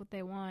think what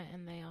they want,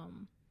 and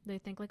they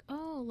think like,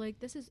 oh, like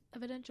this is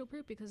evidential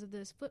proof because of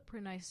this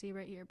footprint I see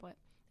right here, but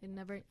they've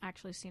never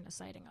actually seen a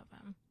sighting of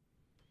him.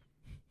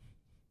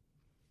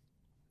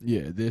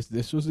 Yeah,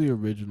 this was the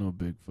original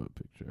Bigfoot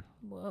picture.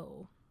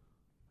 Whoa.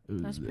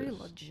 That's pretty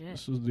legit.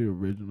 This was the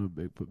original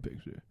Bigfoot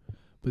picture.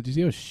 But do you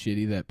see how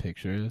shitty that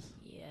picture is?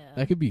 Yeah.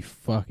 That could be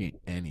fucking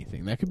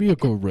anything. That could be a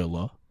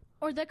gorilla.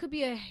 Or that could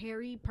be a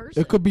hairy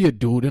person. It could be a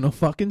dude in a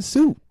fucking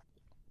suit.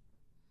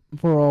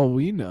 For all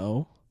we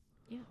know.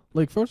 Yeah.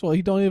 Like, first of all,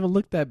 he don't even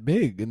look that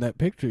big in that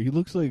picture. He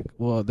looks like,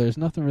 well, there's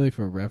nothing really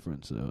for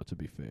reference, though, to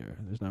be fair.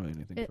 There's not really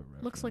anything it for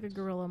reference. looks like a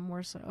gorilla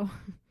more so.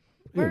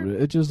 Yeah, but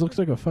it just looks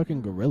like a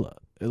fucking gorilla.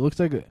 It looks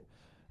like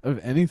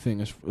if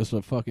anything, it's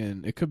a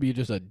fucking, it could be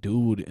just a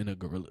dude in a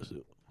gorilla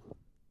suit.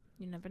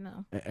 You never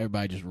know.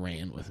 Everybody just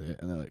ran with it,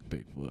 and they're like,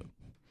 Bigfoot.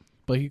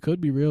 But he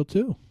could be real,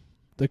 too.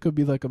 There could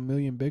be like a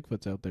million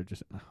Bigfoots out there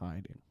just in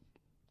hiding.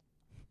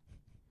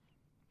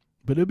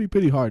 But it'd be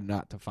pretty hard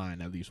not to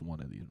find at least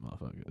one of these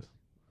motherfuckers.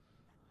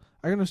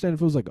 I can understand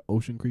if it was like an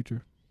ocean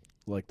creature.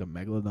 Like the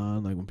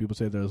Megalodon. Like when people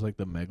say there's like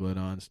the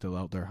Megalodon still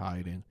out there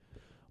hiding.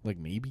 Like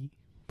maybe.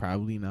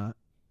 Probably not.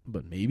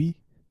 But maybe.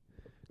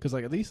 Because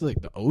like at least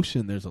like the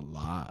ocean there's a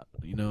lot.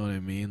 You know what I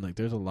mean? Like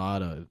there's a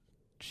lot of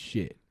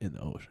shit in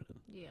the ocean.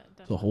 Yeah,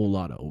 definitely. It's a whole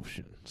lot of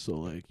ocean. So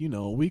like, you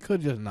know, we could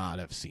just not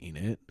have seen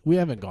it. We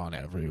haven't gone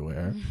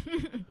everywhere.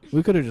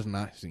 We could have just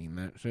not seen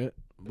that shit.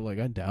 But like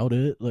I doubt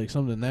it. Like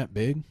something that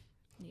big.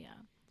 Yeah.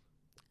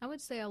 I would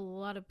say a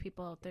lot of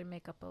people out there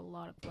make up a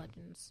lot of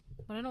legends.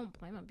 But I don't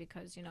blame them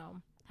because, you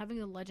know,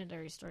 having a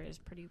legendary story is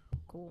pretty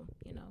cool.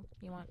 You know,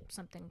 you want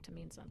something to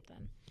mean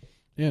something.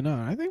 Yeah, no,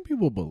 I think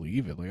people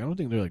believe it. Like, I don't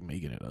think they're, like,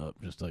 making it up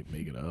just to, like,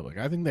 make it up. Like,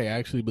 I think they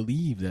actually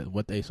believe that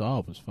what they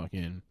saw was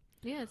fucking...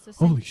 Yeah, it's the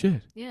same. Holy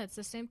shit. Yeah, it's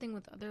the same thing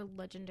with other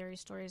legendary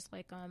stories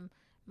like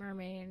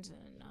mermaids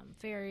and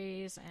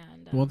fairies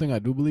and... The one thing I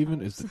do believe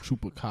in is the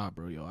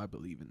chupacabra, yo. I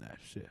believe in that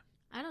shit.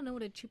 I don't know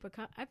what a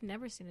chupacabra... I've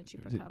never seen a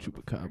chupacabra Is it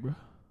chupacabra? before.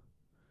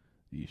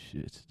 These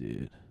shits,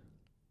 dude.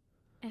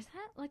 Is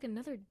that like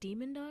another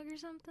demon dog or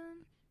something?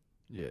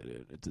 Yeah,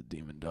 dude, it's a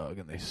demon dog,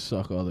 and they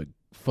suck all the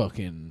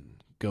fucking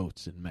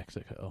goats in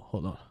Mexico.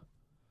 Hold on.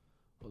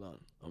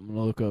 I'm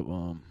gonna look up,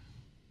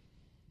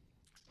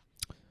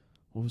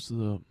 What was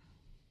the?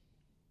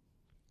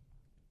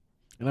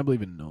 And I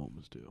believe in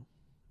gnomes too.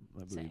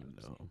 I believe in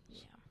gnomes.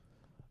 Yeah.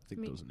 I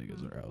think those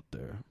niggas are out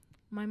there.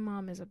 My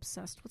mom is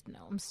obsessed with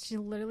gnomes. She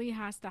literally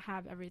has to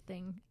have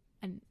everything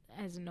and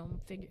as a gnome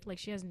figure. Like,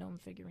 she has gnome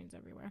figurines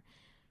everywhere.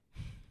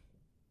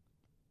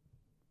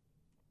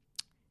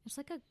 It's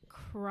like a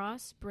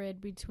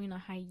crossbred between a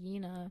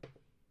hyena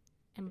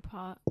and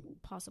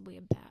possibly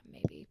a bat,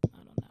 maybe. I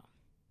don't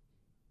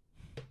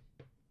know.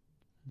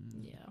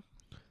 Yeah.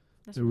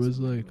 There was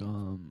like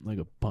a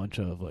bunch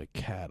of like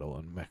cattle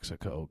in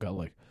Mexico got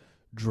like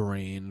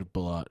drained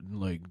blood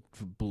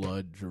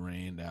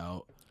drained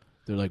out.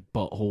 Their like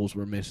buttholes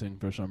were missing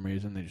for some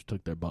reason. They just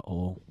took their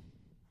butthole.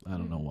 I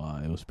don't know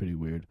why. It was pretty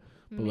weird.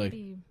 But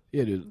maybe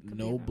yeah, dude,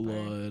 no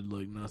blood,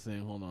 like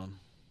nothing. Hold on.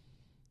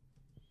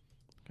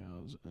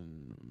 Cows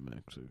in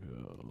Mexico.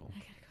 I gotta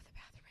go to the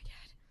bathroom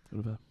again. Go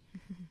to bed.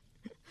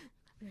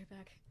 I'll be right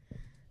back.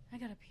 I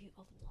gotta pee a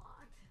lot.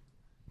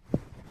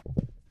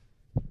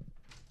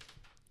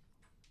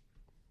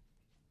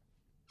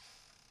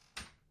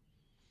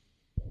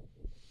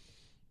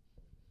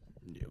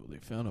 Yeah, well, they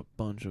found a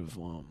bunch of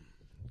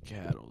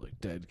cattle, like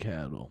dead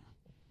cattle,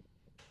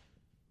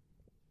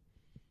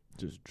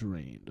 just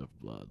drained of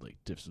blood, like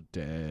just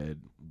dead,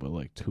 but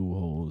like 2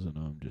 holes in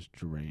them, just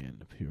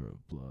drained pure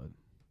of blood.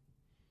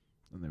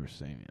 And they were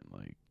saying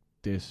like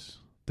this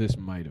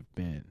might have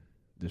been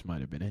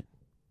it.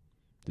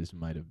 This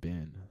might have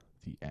been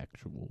the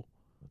actual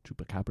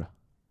chupacabra.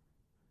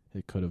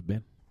 It could have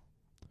been,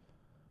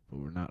 but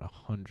we're not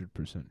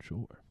 100%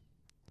 sure.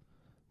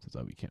 So that's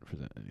why we can't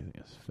present anything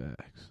as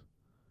facts.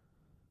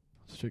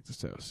 Let's check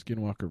this out.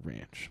 Skinwalker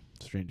Ranch.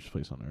 Strangest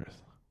place on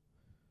earth.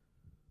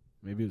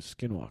 Maybe it's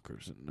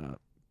skinwalkers and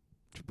not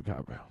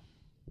chupacabra.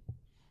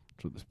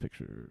 So this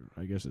picture,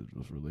 I guess it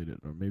was related.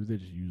 Or maybe they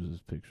just used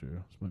this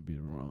picture. This might be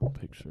the wrong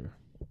picture.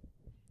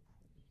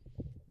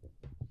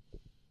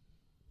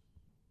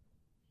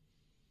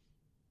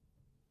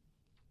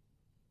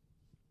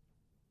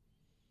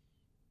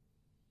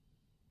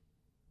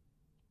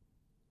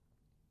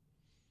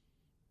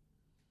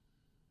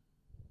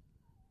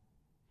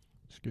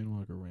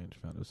 Skinwalker Ranch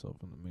found itself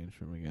in the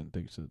mainstream again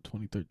thanks to the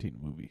 2013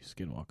 movie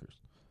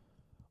Skinwalkers.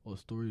 While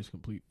the story is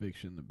complete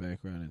fiction, the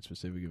background and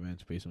specific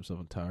events base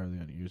themselves entirely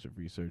on years of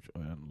research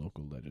and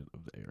local legend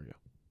of the area.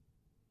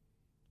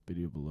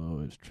 Video below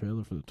is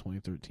trailer for the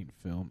 2013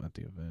 film At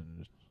the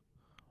Avenge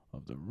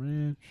of the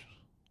Ranch,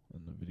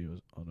 and the video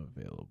is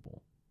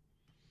unavailable.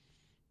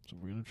 So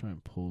we're going to try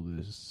and pull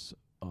this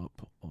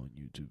up on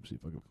YouTube, see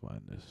if I can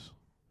find this.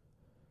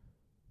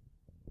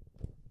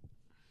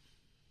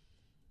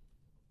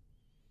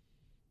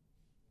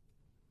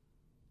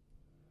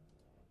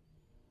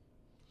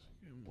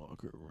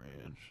 Walker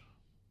Ranch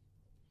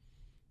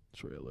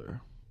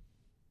trailer.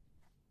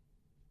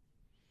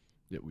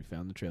 Yep, we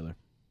found the trailer.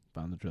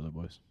 Found the trailer,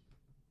 boys.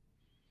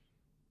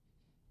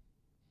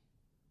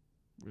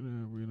 We're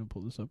gonna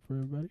pull this up for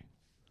everybody.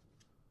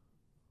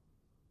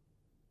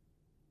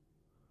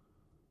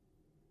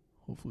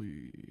 Hopefully,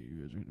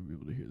 you guys are gonna be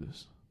able to hear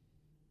this.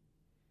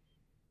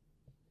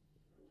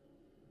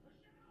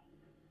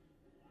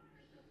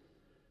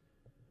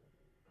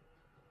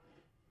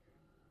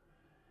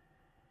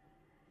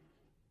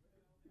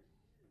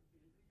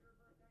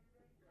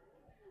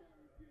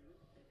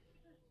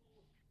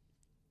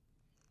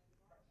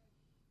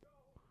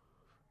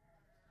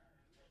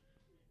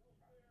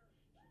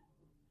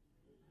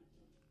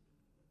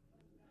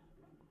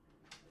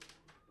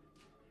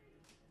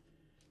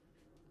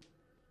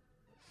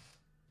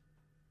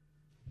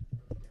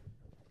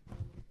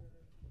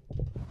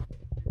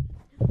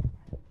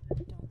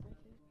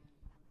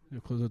 Yeah,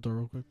 close that door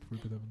real quick before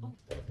we put that in.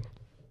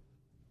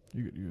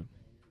 You're good, you're good.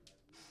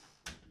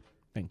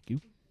 Thank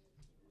you.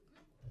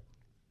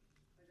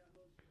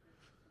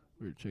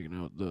 We're checking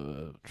out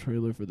the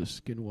trailer for the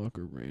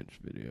Skinwalker Ranch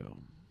video.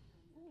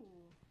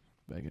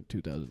 Back in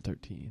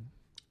 2013.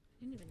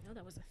 Didn't even know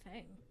that was a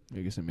thing. I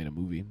guess they made a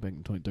movie back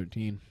in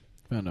 2013.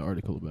 Found an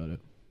article about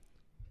it.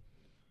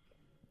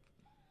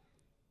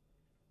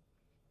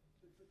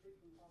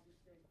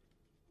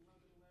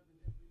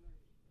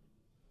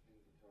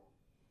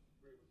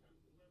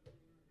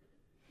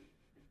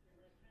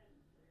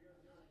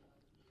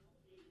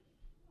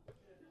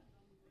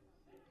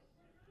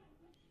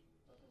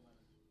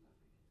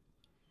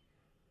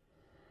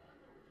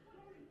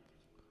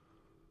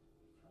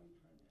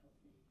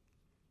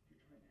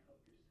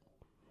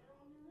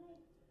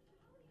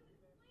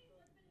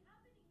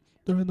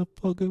 They're in the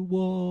fucking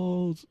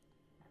walls.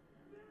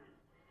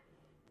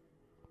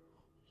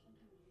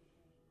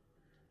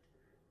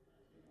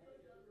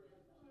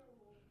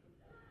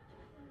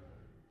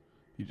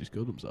 He just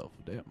killed himself.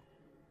 Damn.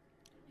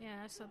 Yeah,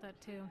 I saw that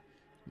too.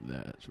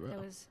 That's right. That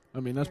was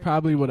that's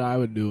probably what I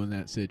would do in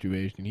that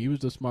situation. He was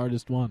the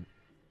smartest one.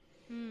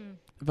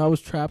 If I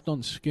was trapped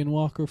on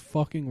Skinwalker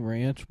fucking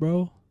Ranch,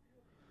 bro,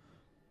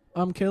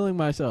 I'm killing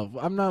myself.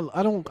 I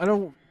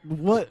don't,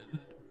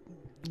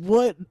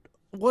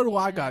 what do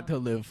I got to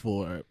live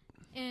for?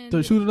 And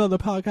To shoot another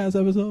podcast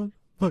episode?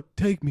 Fuck,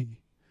 take me.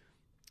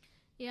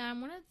 Yeah,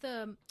 one of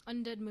the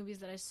undead movies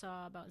that I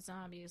saw about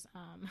zombies,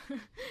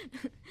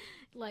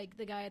 like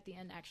the guy at the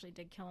end actually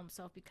did kill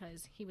himself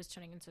because he was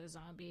turning into a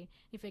zombie.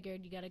 He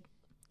figured you gotta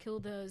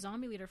kill the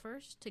zombie leader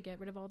first to get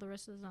rid of all the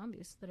rest of the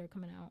zombies that are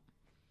coming out.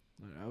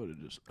 I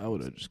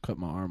would have just cut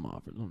my arm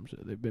off or some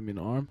shit. They bit me in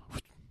the arm.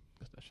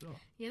 Cut that shit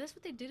off. Yeah, that's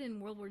what they did in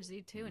World War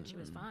Z too, and she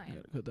was fine. You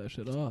gotta cut that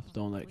shit off.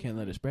 Can't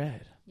let it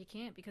spread. You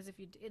can't, because if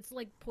you, it's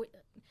like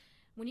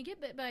when you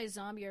get bit by a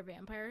zombie or a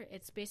vampire,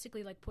 it's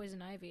basically like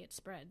poison ivy. It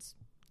spreads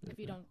if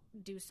you don't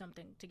do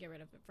something to get rid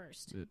of it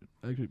first.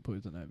 Actually,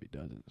 poison ivy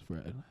doesn't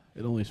spread.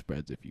 It only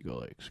spreads if you go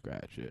like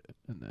scratch it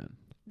and then.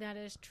 That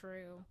is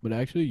true. But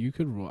actually, you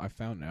could roll. I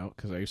found out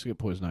because I used to get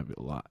poison ivy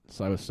a lot,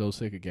 so I was so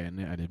sick of getting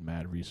it. I did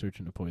mad research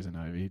into poison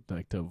ivy,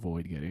 like to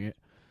avoid getting it.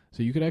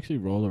 So you could actually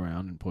roll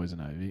around in poison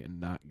ivy and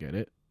not get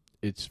it.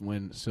 It's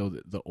when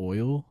the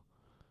oil,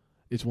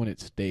 it's when it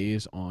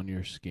stays on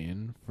your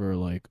skin for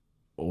like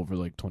over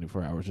like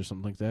 24 hours or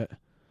something like that,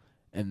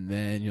 and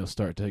then you'll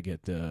start to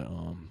get the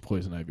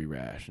poison ivy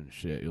rash and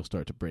shit. You'll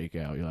start to break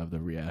out. You'll have the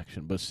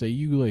reaction. But say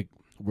you like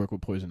work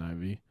with poison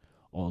ivy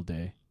all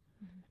day.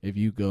 If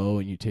you go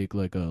and you take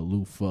like a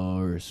loofah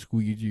or a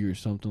squeegee or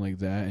something like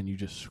that and you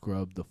just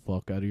scrub the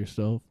fuck out of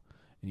yourself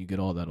and you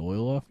get all that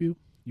oil off you,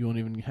 you won't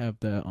even have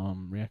that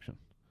reaction.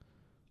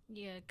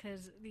 Yeah,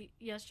 because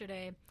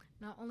yesterday,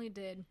 not only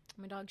did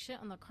my dog shit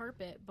on the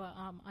carpet, but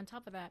on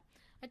top of that,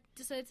 I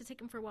decided to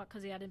take him for a walk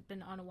because he hadn't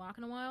been on a walk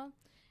in a while.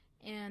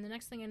 And the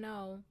next thing I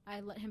know, I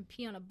let him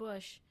pee on a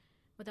bush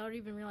without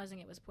even realizing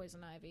it was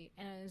poison ivy.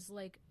 And it was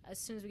like, as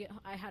soon as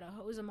I had to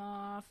hose him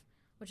off,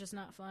 which is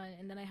not fun,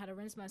 and then I had to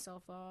rinse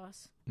myself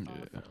off. Yeah.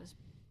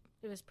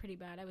 It was pretty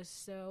bad. I was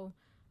so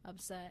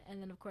upset,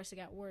 and then of course it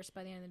got worse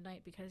by the end of the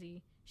night because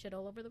he shit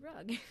all over the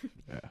rug.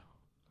 Yeah,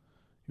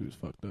 he was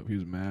fucked up. He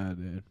was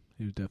mad, dude.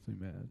 He was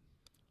definitely mad.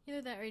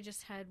 Either that or he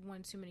just had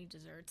one too many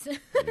desserts.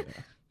 Yeah.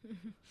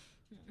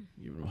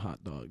 Give him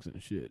hot dogs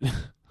and shit.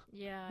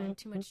 Yeah, and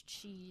too much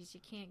cheese. You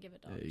can't give a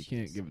dog cheese. You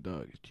can't give a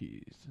dog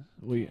cheese.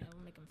 It'll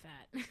make him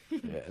fat.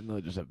 Yeah, and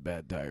they'll just have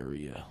bad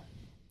diarrhea.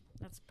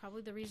 That's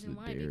probably the reason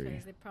why, dairy.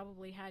 because they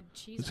probably had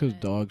cheese. It's because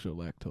dogs are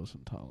lactose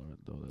intolerant,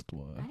 though. That's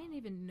why. I didn't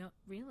even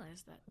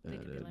realize that. They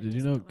could be lactose did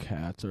you know intolerant.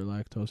 cats are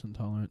lactose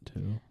intolerant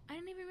too? I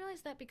didn't even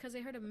realize that because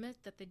I heard a myth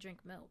that they drink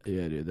milk.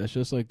 Yeah, dude. That's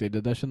just like they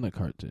did that shit in the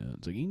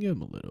cartoons. Like you can give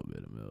them a little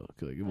bit of milk,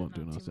 like it won't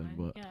do Not too nothing.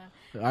 much.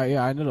 But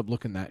I ended up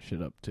looking that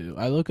shit up too.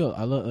 I look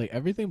like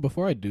everything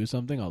before I do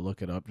something. I'll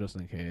look it up just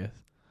in case.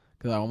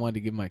 Because I wanted to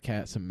give my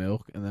cat some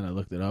milk, and then I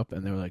looked it up,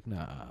 and they were like,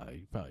 nah,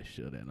 you probably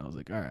shouldn't. I was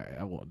like, all right,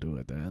 I won't do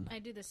it then. I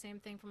do the same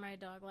thing for my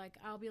dog. Like,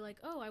 I'll be like,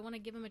 oh, I want to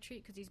give him a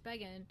treat because he's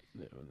begging.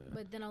 Yeah.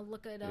 But then I'll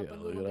look it up,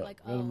 and look we'll it be up.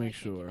 like, oh, Gotta make I can't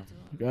give sure. it to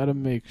him. Gotta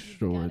make You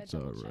sure gotta it's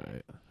double all check.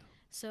 right.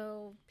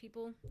 So,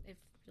 people, if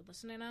you're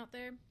listening out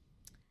there,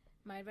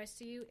 my advice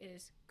to you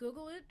is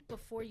Google it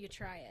before you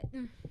try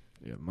it.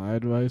 Yeah, my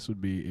advice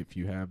would be if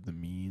you have the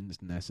means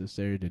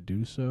necessary to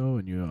do so,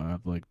 and you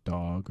have like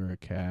dog or a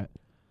cat,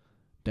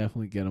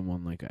 definitely get them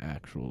on like an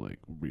actual like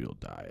real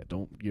diet.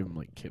 Don't give them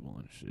like kibble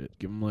and shit.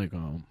 Give them like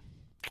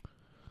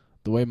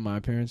the way my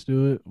parents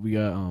do it. We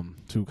got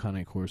 2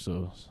 Cane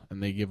Corsos,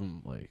 and they give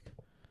them like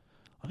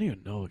I don't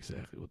even know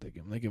exactly what they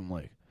give them. They give them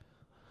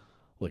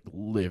like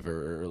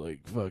liver, or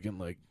like fucking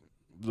like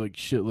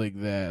shit like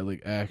that,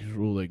 like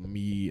actual like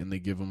meat, and they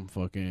give them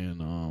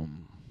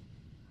fucking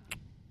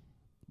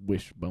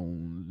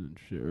wishbones and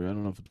shit. Or I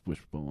don't know if it's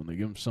wishbone. They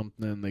give them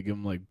something. They give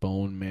them like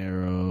bone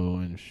marrow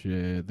and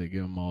shit. They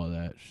give them all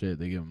that shit.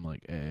 They give them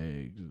like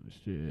eggs and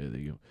shit.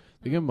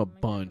 They give them a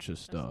bunch of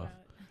stuff.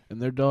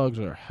 And their dogs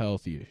are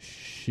healthy as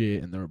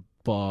shit, and they're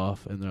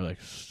buff, and they're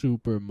like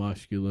super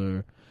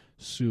muscular,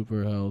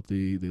 super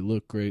healthy. They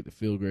look great. They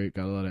feel great.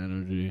 Got a lot of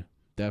energy.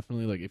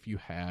 Definitely, like if you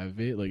have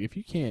it, like if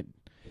you can't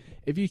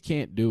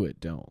do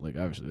it, don't. Like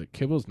obviously, like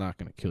kibble's not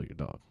gonna kill your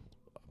dog.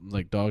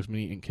 Like dogs been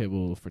eating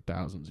kibble for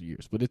thousands of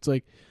years, but it's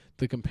like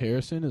the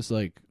comparison is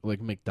like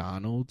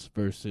McDonald's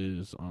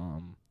versus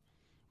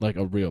like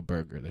a real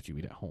burger that you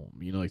eat at home,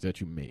 you know, like that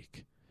you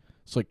make.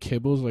 It's like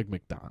kibble's like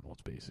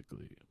McDonald's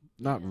basically.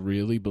 Not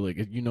really, but like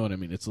you know what I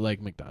mean. It's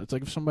like McDonald's. It's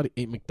like if somebody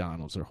ate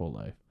McDonald's their whole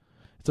life.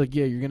 It's like,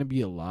 yeah, you're gonna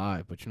be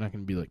alive, but you're not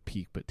gonna be like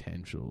peak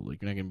potential.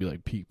 Like you're not gonna be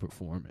like peak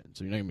performance.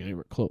 So you're not gonna be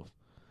anywhere close.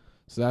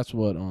 So that's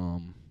what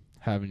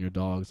having your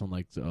dogs on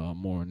like the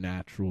more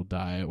natural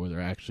diet where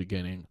they're actually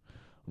getting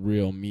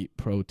real meat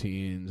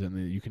proteins, and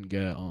then you can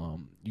get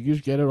you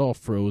just get it all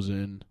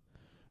frozen,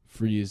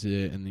 freeze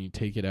it, and then you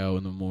take it out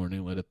in the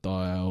morning, let it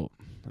thaw out,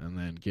 and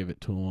then give it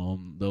to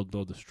them. They'll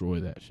destroy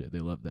that shit. They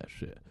love that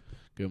shit.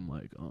 Give them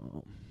like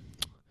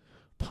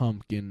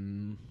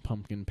pumpkin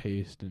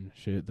paste and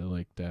shit. They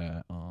like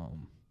that.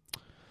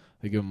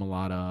 They give them a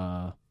lot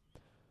of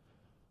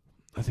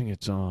I think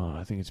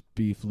it's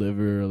beef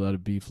liver, a lot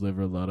of beef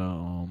liver, a lot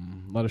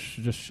of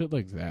just shit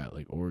like that,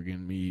 like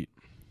organ meat.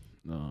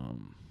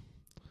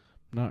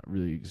 Not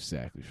really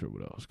exactly sure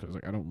what else, because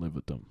like I don't live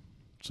with them,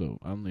 so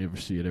I only ever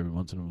see it every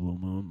once in a blue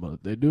moon.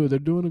 But they're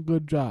doing a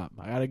good job.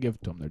 I gotta give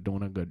it to them. They're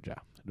doing a good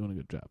job.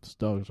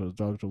 The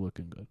dogs are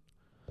looking good.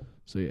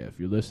 So yeah, if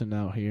you're listening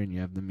out here and you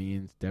have the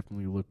means,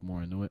 definitely look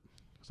more into it.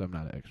 Because I'm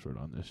not an expert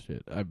on this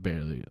shit. I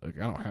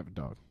don't have a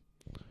dog.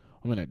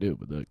 I mean, I do,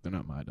 but they're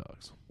not my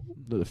dogs.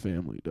 They're the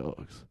family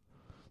dogs.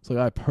 So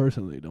I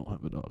personally don't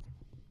have a dog.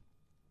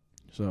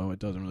 So it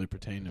doesn't really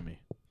pertain to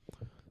me.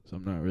 So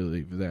I'm not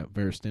really that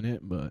versed in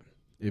it, but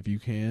if you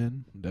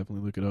can,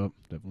 definitely look it up.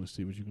 Definitely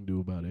see what you can do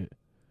about it.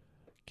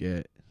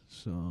 Get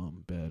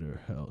some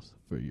better health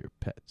for your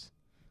pets.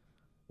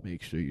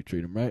 Make sure you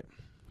treat them right.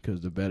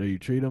 Because the better you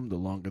treat them, the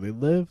longer they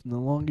live, and the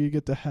longer you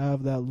get to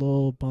have that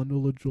little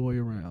bundle of joy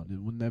around.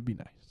 And wouldn't that be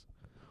nice?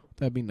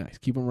 That'd be nice.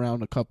 Keep them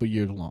around a couple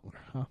years longer,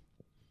 huh?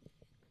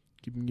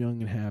 Keep them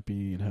young and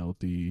happy and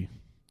healthy,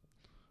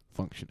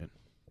 functioning.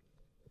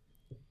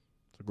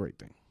 It's a great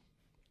thing.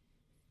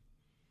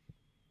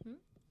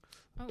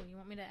 Oh, you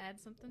want me to add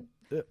something?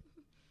 Yep.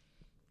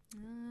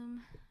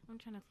 I'm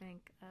trying to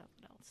think of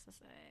what else to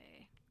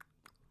say.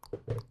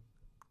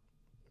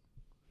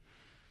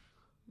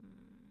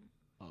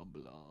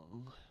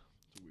 Oblong.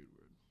 It's a weird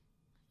word.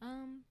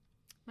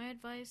 My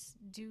advice,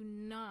 do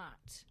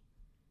not.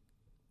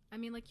 I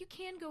mean, like, you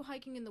can go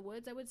hiking in the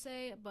woods, I would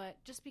say,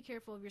 but just be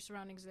careful of your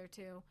surroundings there,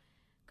 too.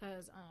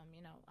 Because,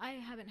 I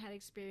haven't had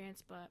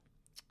experience, but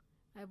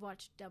I've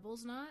watched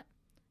Devil's Knot.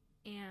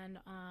 And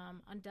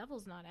on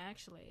Devil's Knot,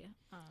 actually.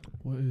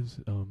 What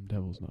is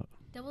Devil's Knot?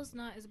 Devil's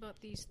Knot is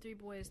about these 3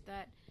 boys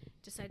that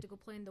decide to go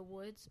play in the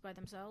woods by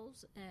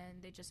themselves,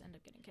 and they just end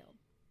up getting killed.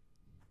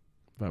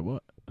 By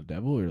what? A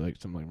devil or like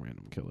some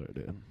random killer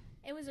dude?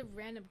 It was a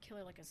random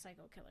killer, like a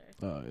psycho killer.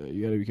 Yeah,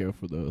 you gotta be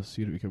careful for those.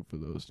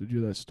 Did you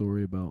hear that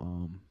story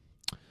about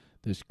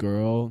this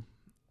girl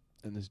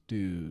and this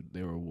dude?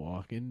 They were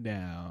walking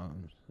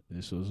down.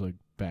 This was like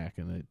back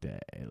in the day,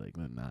 like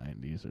the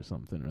 90s or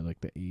something, or like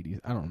the 80s.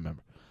 I don't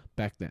remember.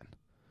 Back then,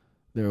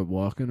 they were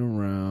walking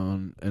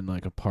around in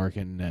like a park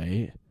at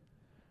night,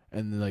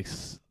 and they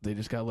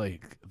just got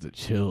like the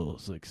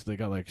chills, like they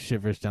got like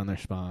shivers down their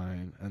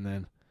spine, and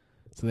then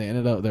so they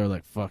were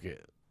like, fuck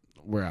it,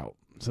 we're out.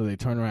 So they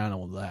turned around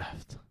and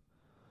left.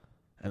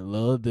 And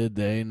little did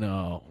they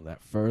know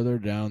that further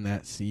down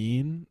that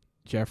scene,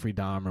 Jeffrey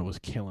Dahmer was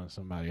killing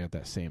somebody at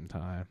that same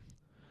time.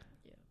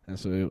 Yeah. And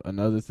so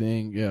another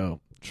thing,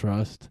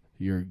 trust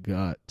your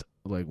gut.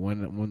 Like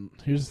when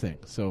here's the thing.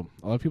 So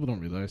a lot of people don't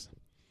realize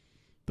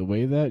the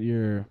way that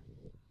you're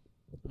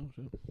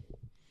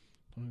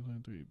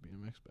 2023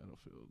 BMX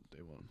Battlefield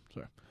Day 1.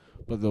 Sorry.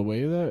 But the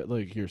way that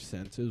like your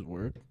senses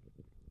work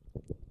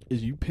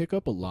is you pick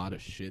up a lot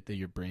of shit that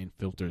your brain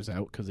filters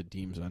out because it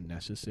deems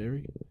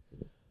unnecessary.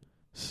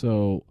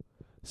 So,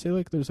 say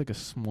like there's like a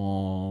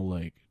small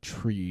like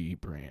tree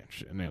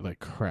branch and it like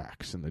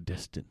cracks in the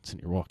distance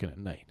and you're walking at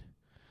night.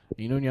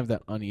 You know when you have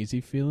that uneasy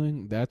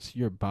feeling? That's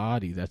your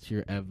body. That's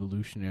your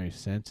evolutionary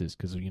senses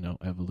because,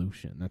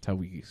 evolution. That's how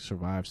we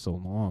survive so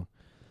long.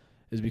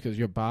 Is because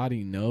your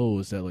body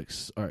knows that like,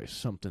 all right,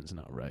 something's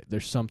not right.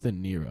 There's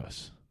something near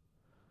us.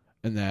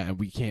 And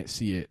we can't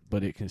see it,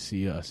 but it can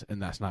see us.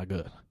 And that's not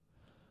good.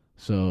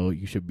 So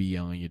you should be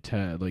on your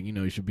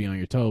you should be on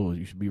your toes.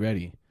 You should be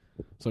ready.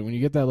 So when you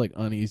get that like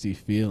uneasy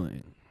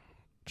feeling,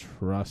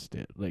 trust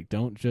it. Like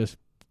don't just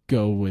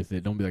go with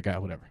it. Don't be like,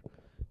 whatever.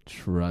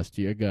 Trust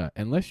your gut.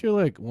 Unless you're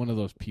like one of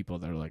those people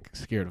that are like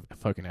scared of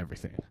fucking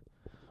everything.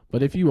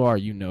 But if you are,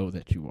 you know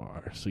that you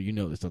are. So you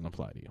know this doesn't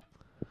apply to you.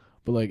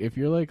 But like if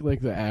you're like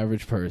the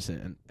average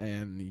person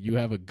and you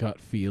have a gut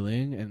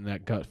feeling and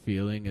that gut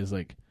feeling is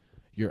like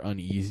you're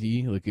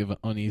uneasy, like you have an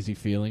uneasy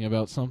feeling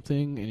about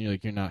something and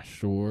you're not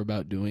sure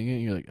about doing it,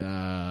 you're like,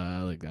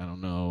 I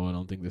don't know, I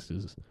don't think this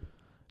is,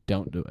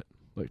 don't do it.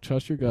 Like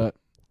trust your gut.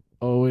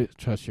 Always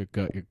trust your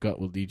gut. Your gut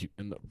will lead you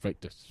in the right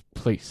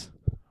place.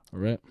 All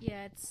right?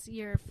 Yeah, it's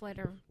your flight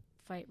or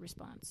fight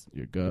response.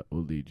 Your gut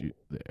will lead you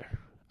there.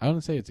 I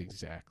wouldn't say it's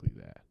exactly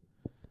that.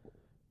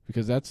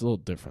 Because that's a little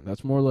different.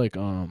 That's more like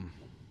in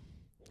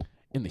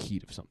the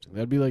heat of something.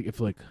 That'd be like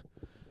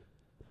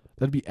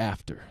that'd be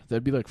after.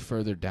 That'd be like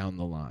further down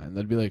the line.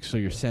 That'd be like so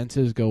your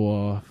senses go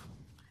off.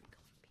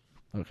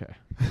 Okay.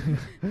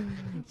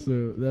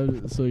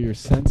 so your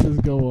senses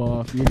go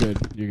off. You're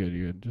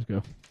good. Just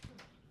go.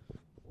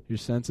 Your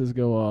senses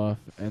go off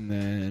and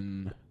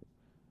then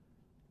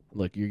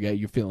like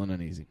you're feeling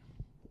uneasy.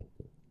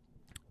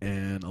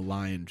 And a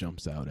lion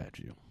jumps out at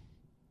you.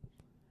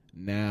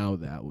 Now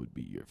that would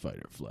be your fight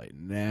or flight.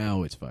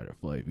 Now it's fight or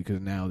flight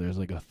because now there's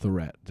like a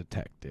threat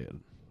detected.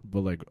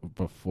 But like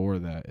before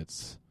that,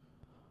 it's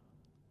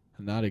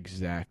not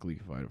exactly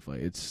fight or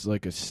flight. It's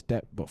like a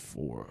step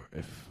before,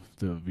 if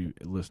the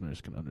listeners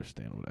can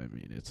understand what I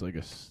mean. It's like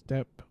a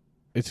step.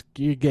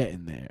 You're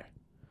getting there,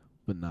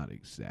 but not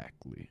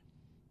exactly.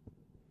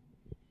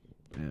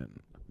 And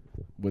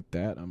with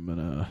that, I'm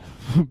gonna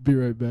be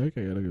right back.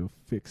 I gotta go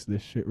fix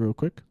this shit real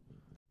quick.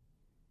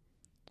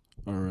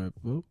 All right,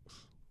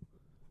 folks.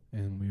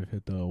 And we've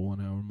hit the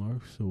 1 hour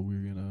mark, so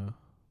we're gonna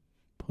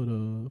put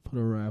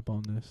a wrap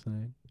on this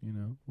thing.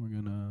 We're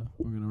gonna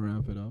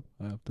wrap it up.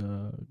 I have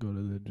to go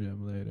to the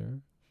gym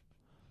later,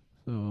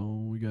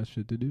 so we got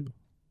shit to do.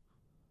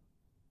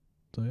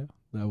 So yeah,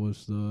 that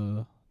was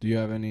the. Do you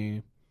have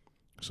any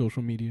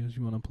social medias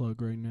you want to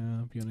plug right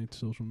now? If you got any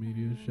social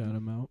medias, shout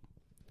them out.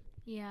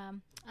 Yeah.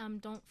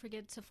 Don't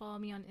forget to follow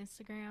me on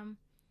Instagram.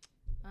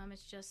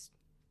 It's just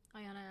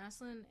Ayanna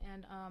Asselin,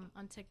 and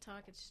on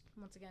TikTok, it's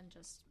once again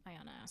just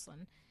Ayanna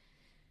Asselin.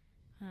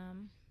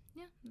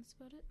 Yeah, that's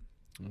about it.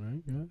 All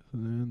right, guys.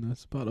 And then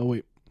that's about. Oh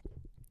wait,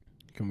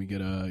 can we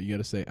get a? You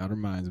gotta say Outer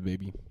Minds,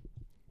 baby.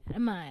 Out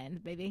of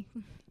mind, baby.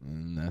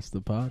 And that's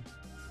the pod.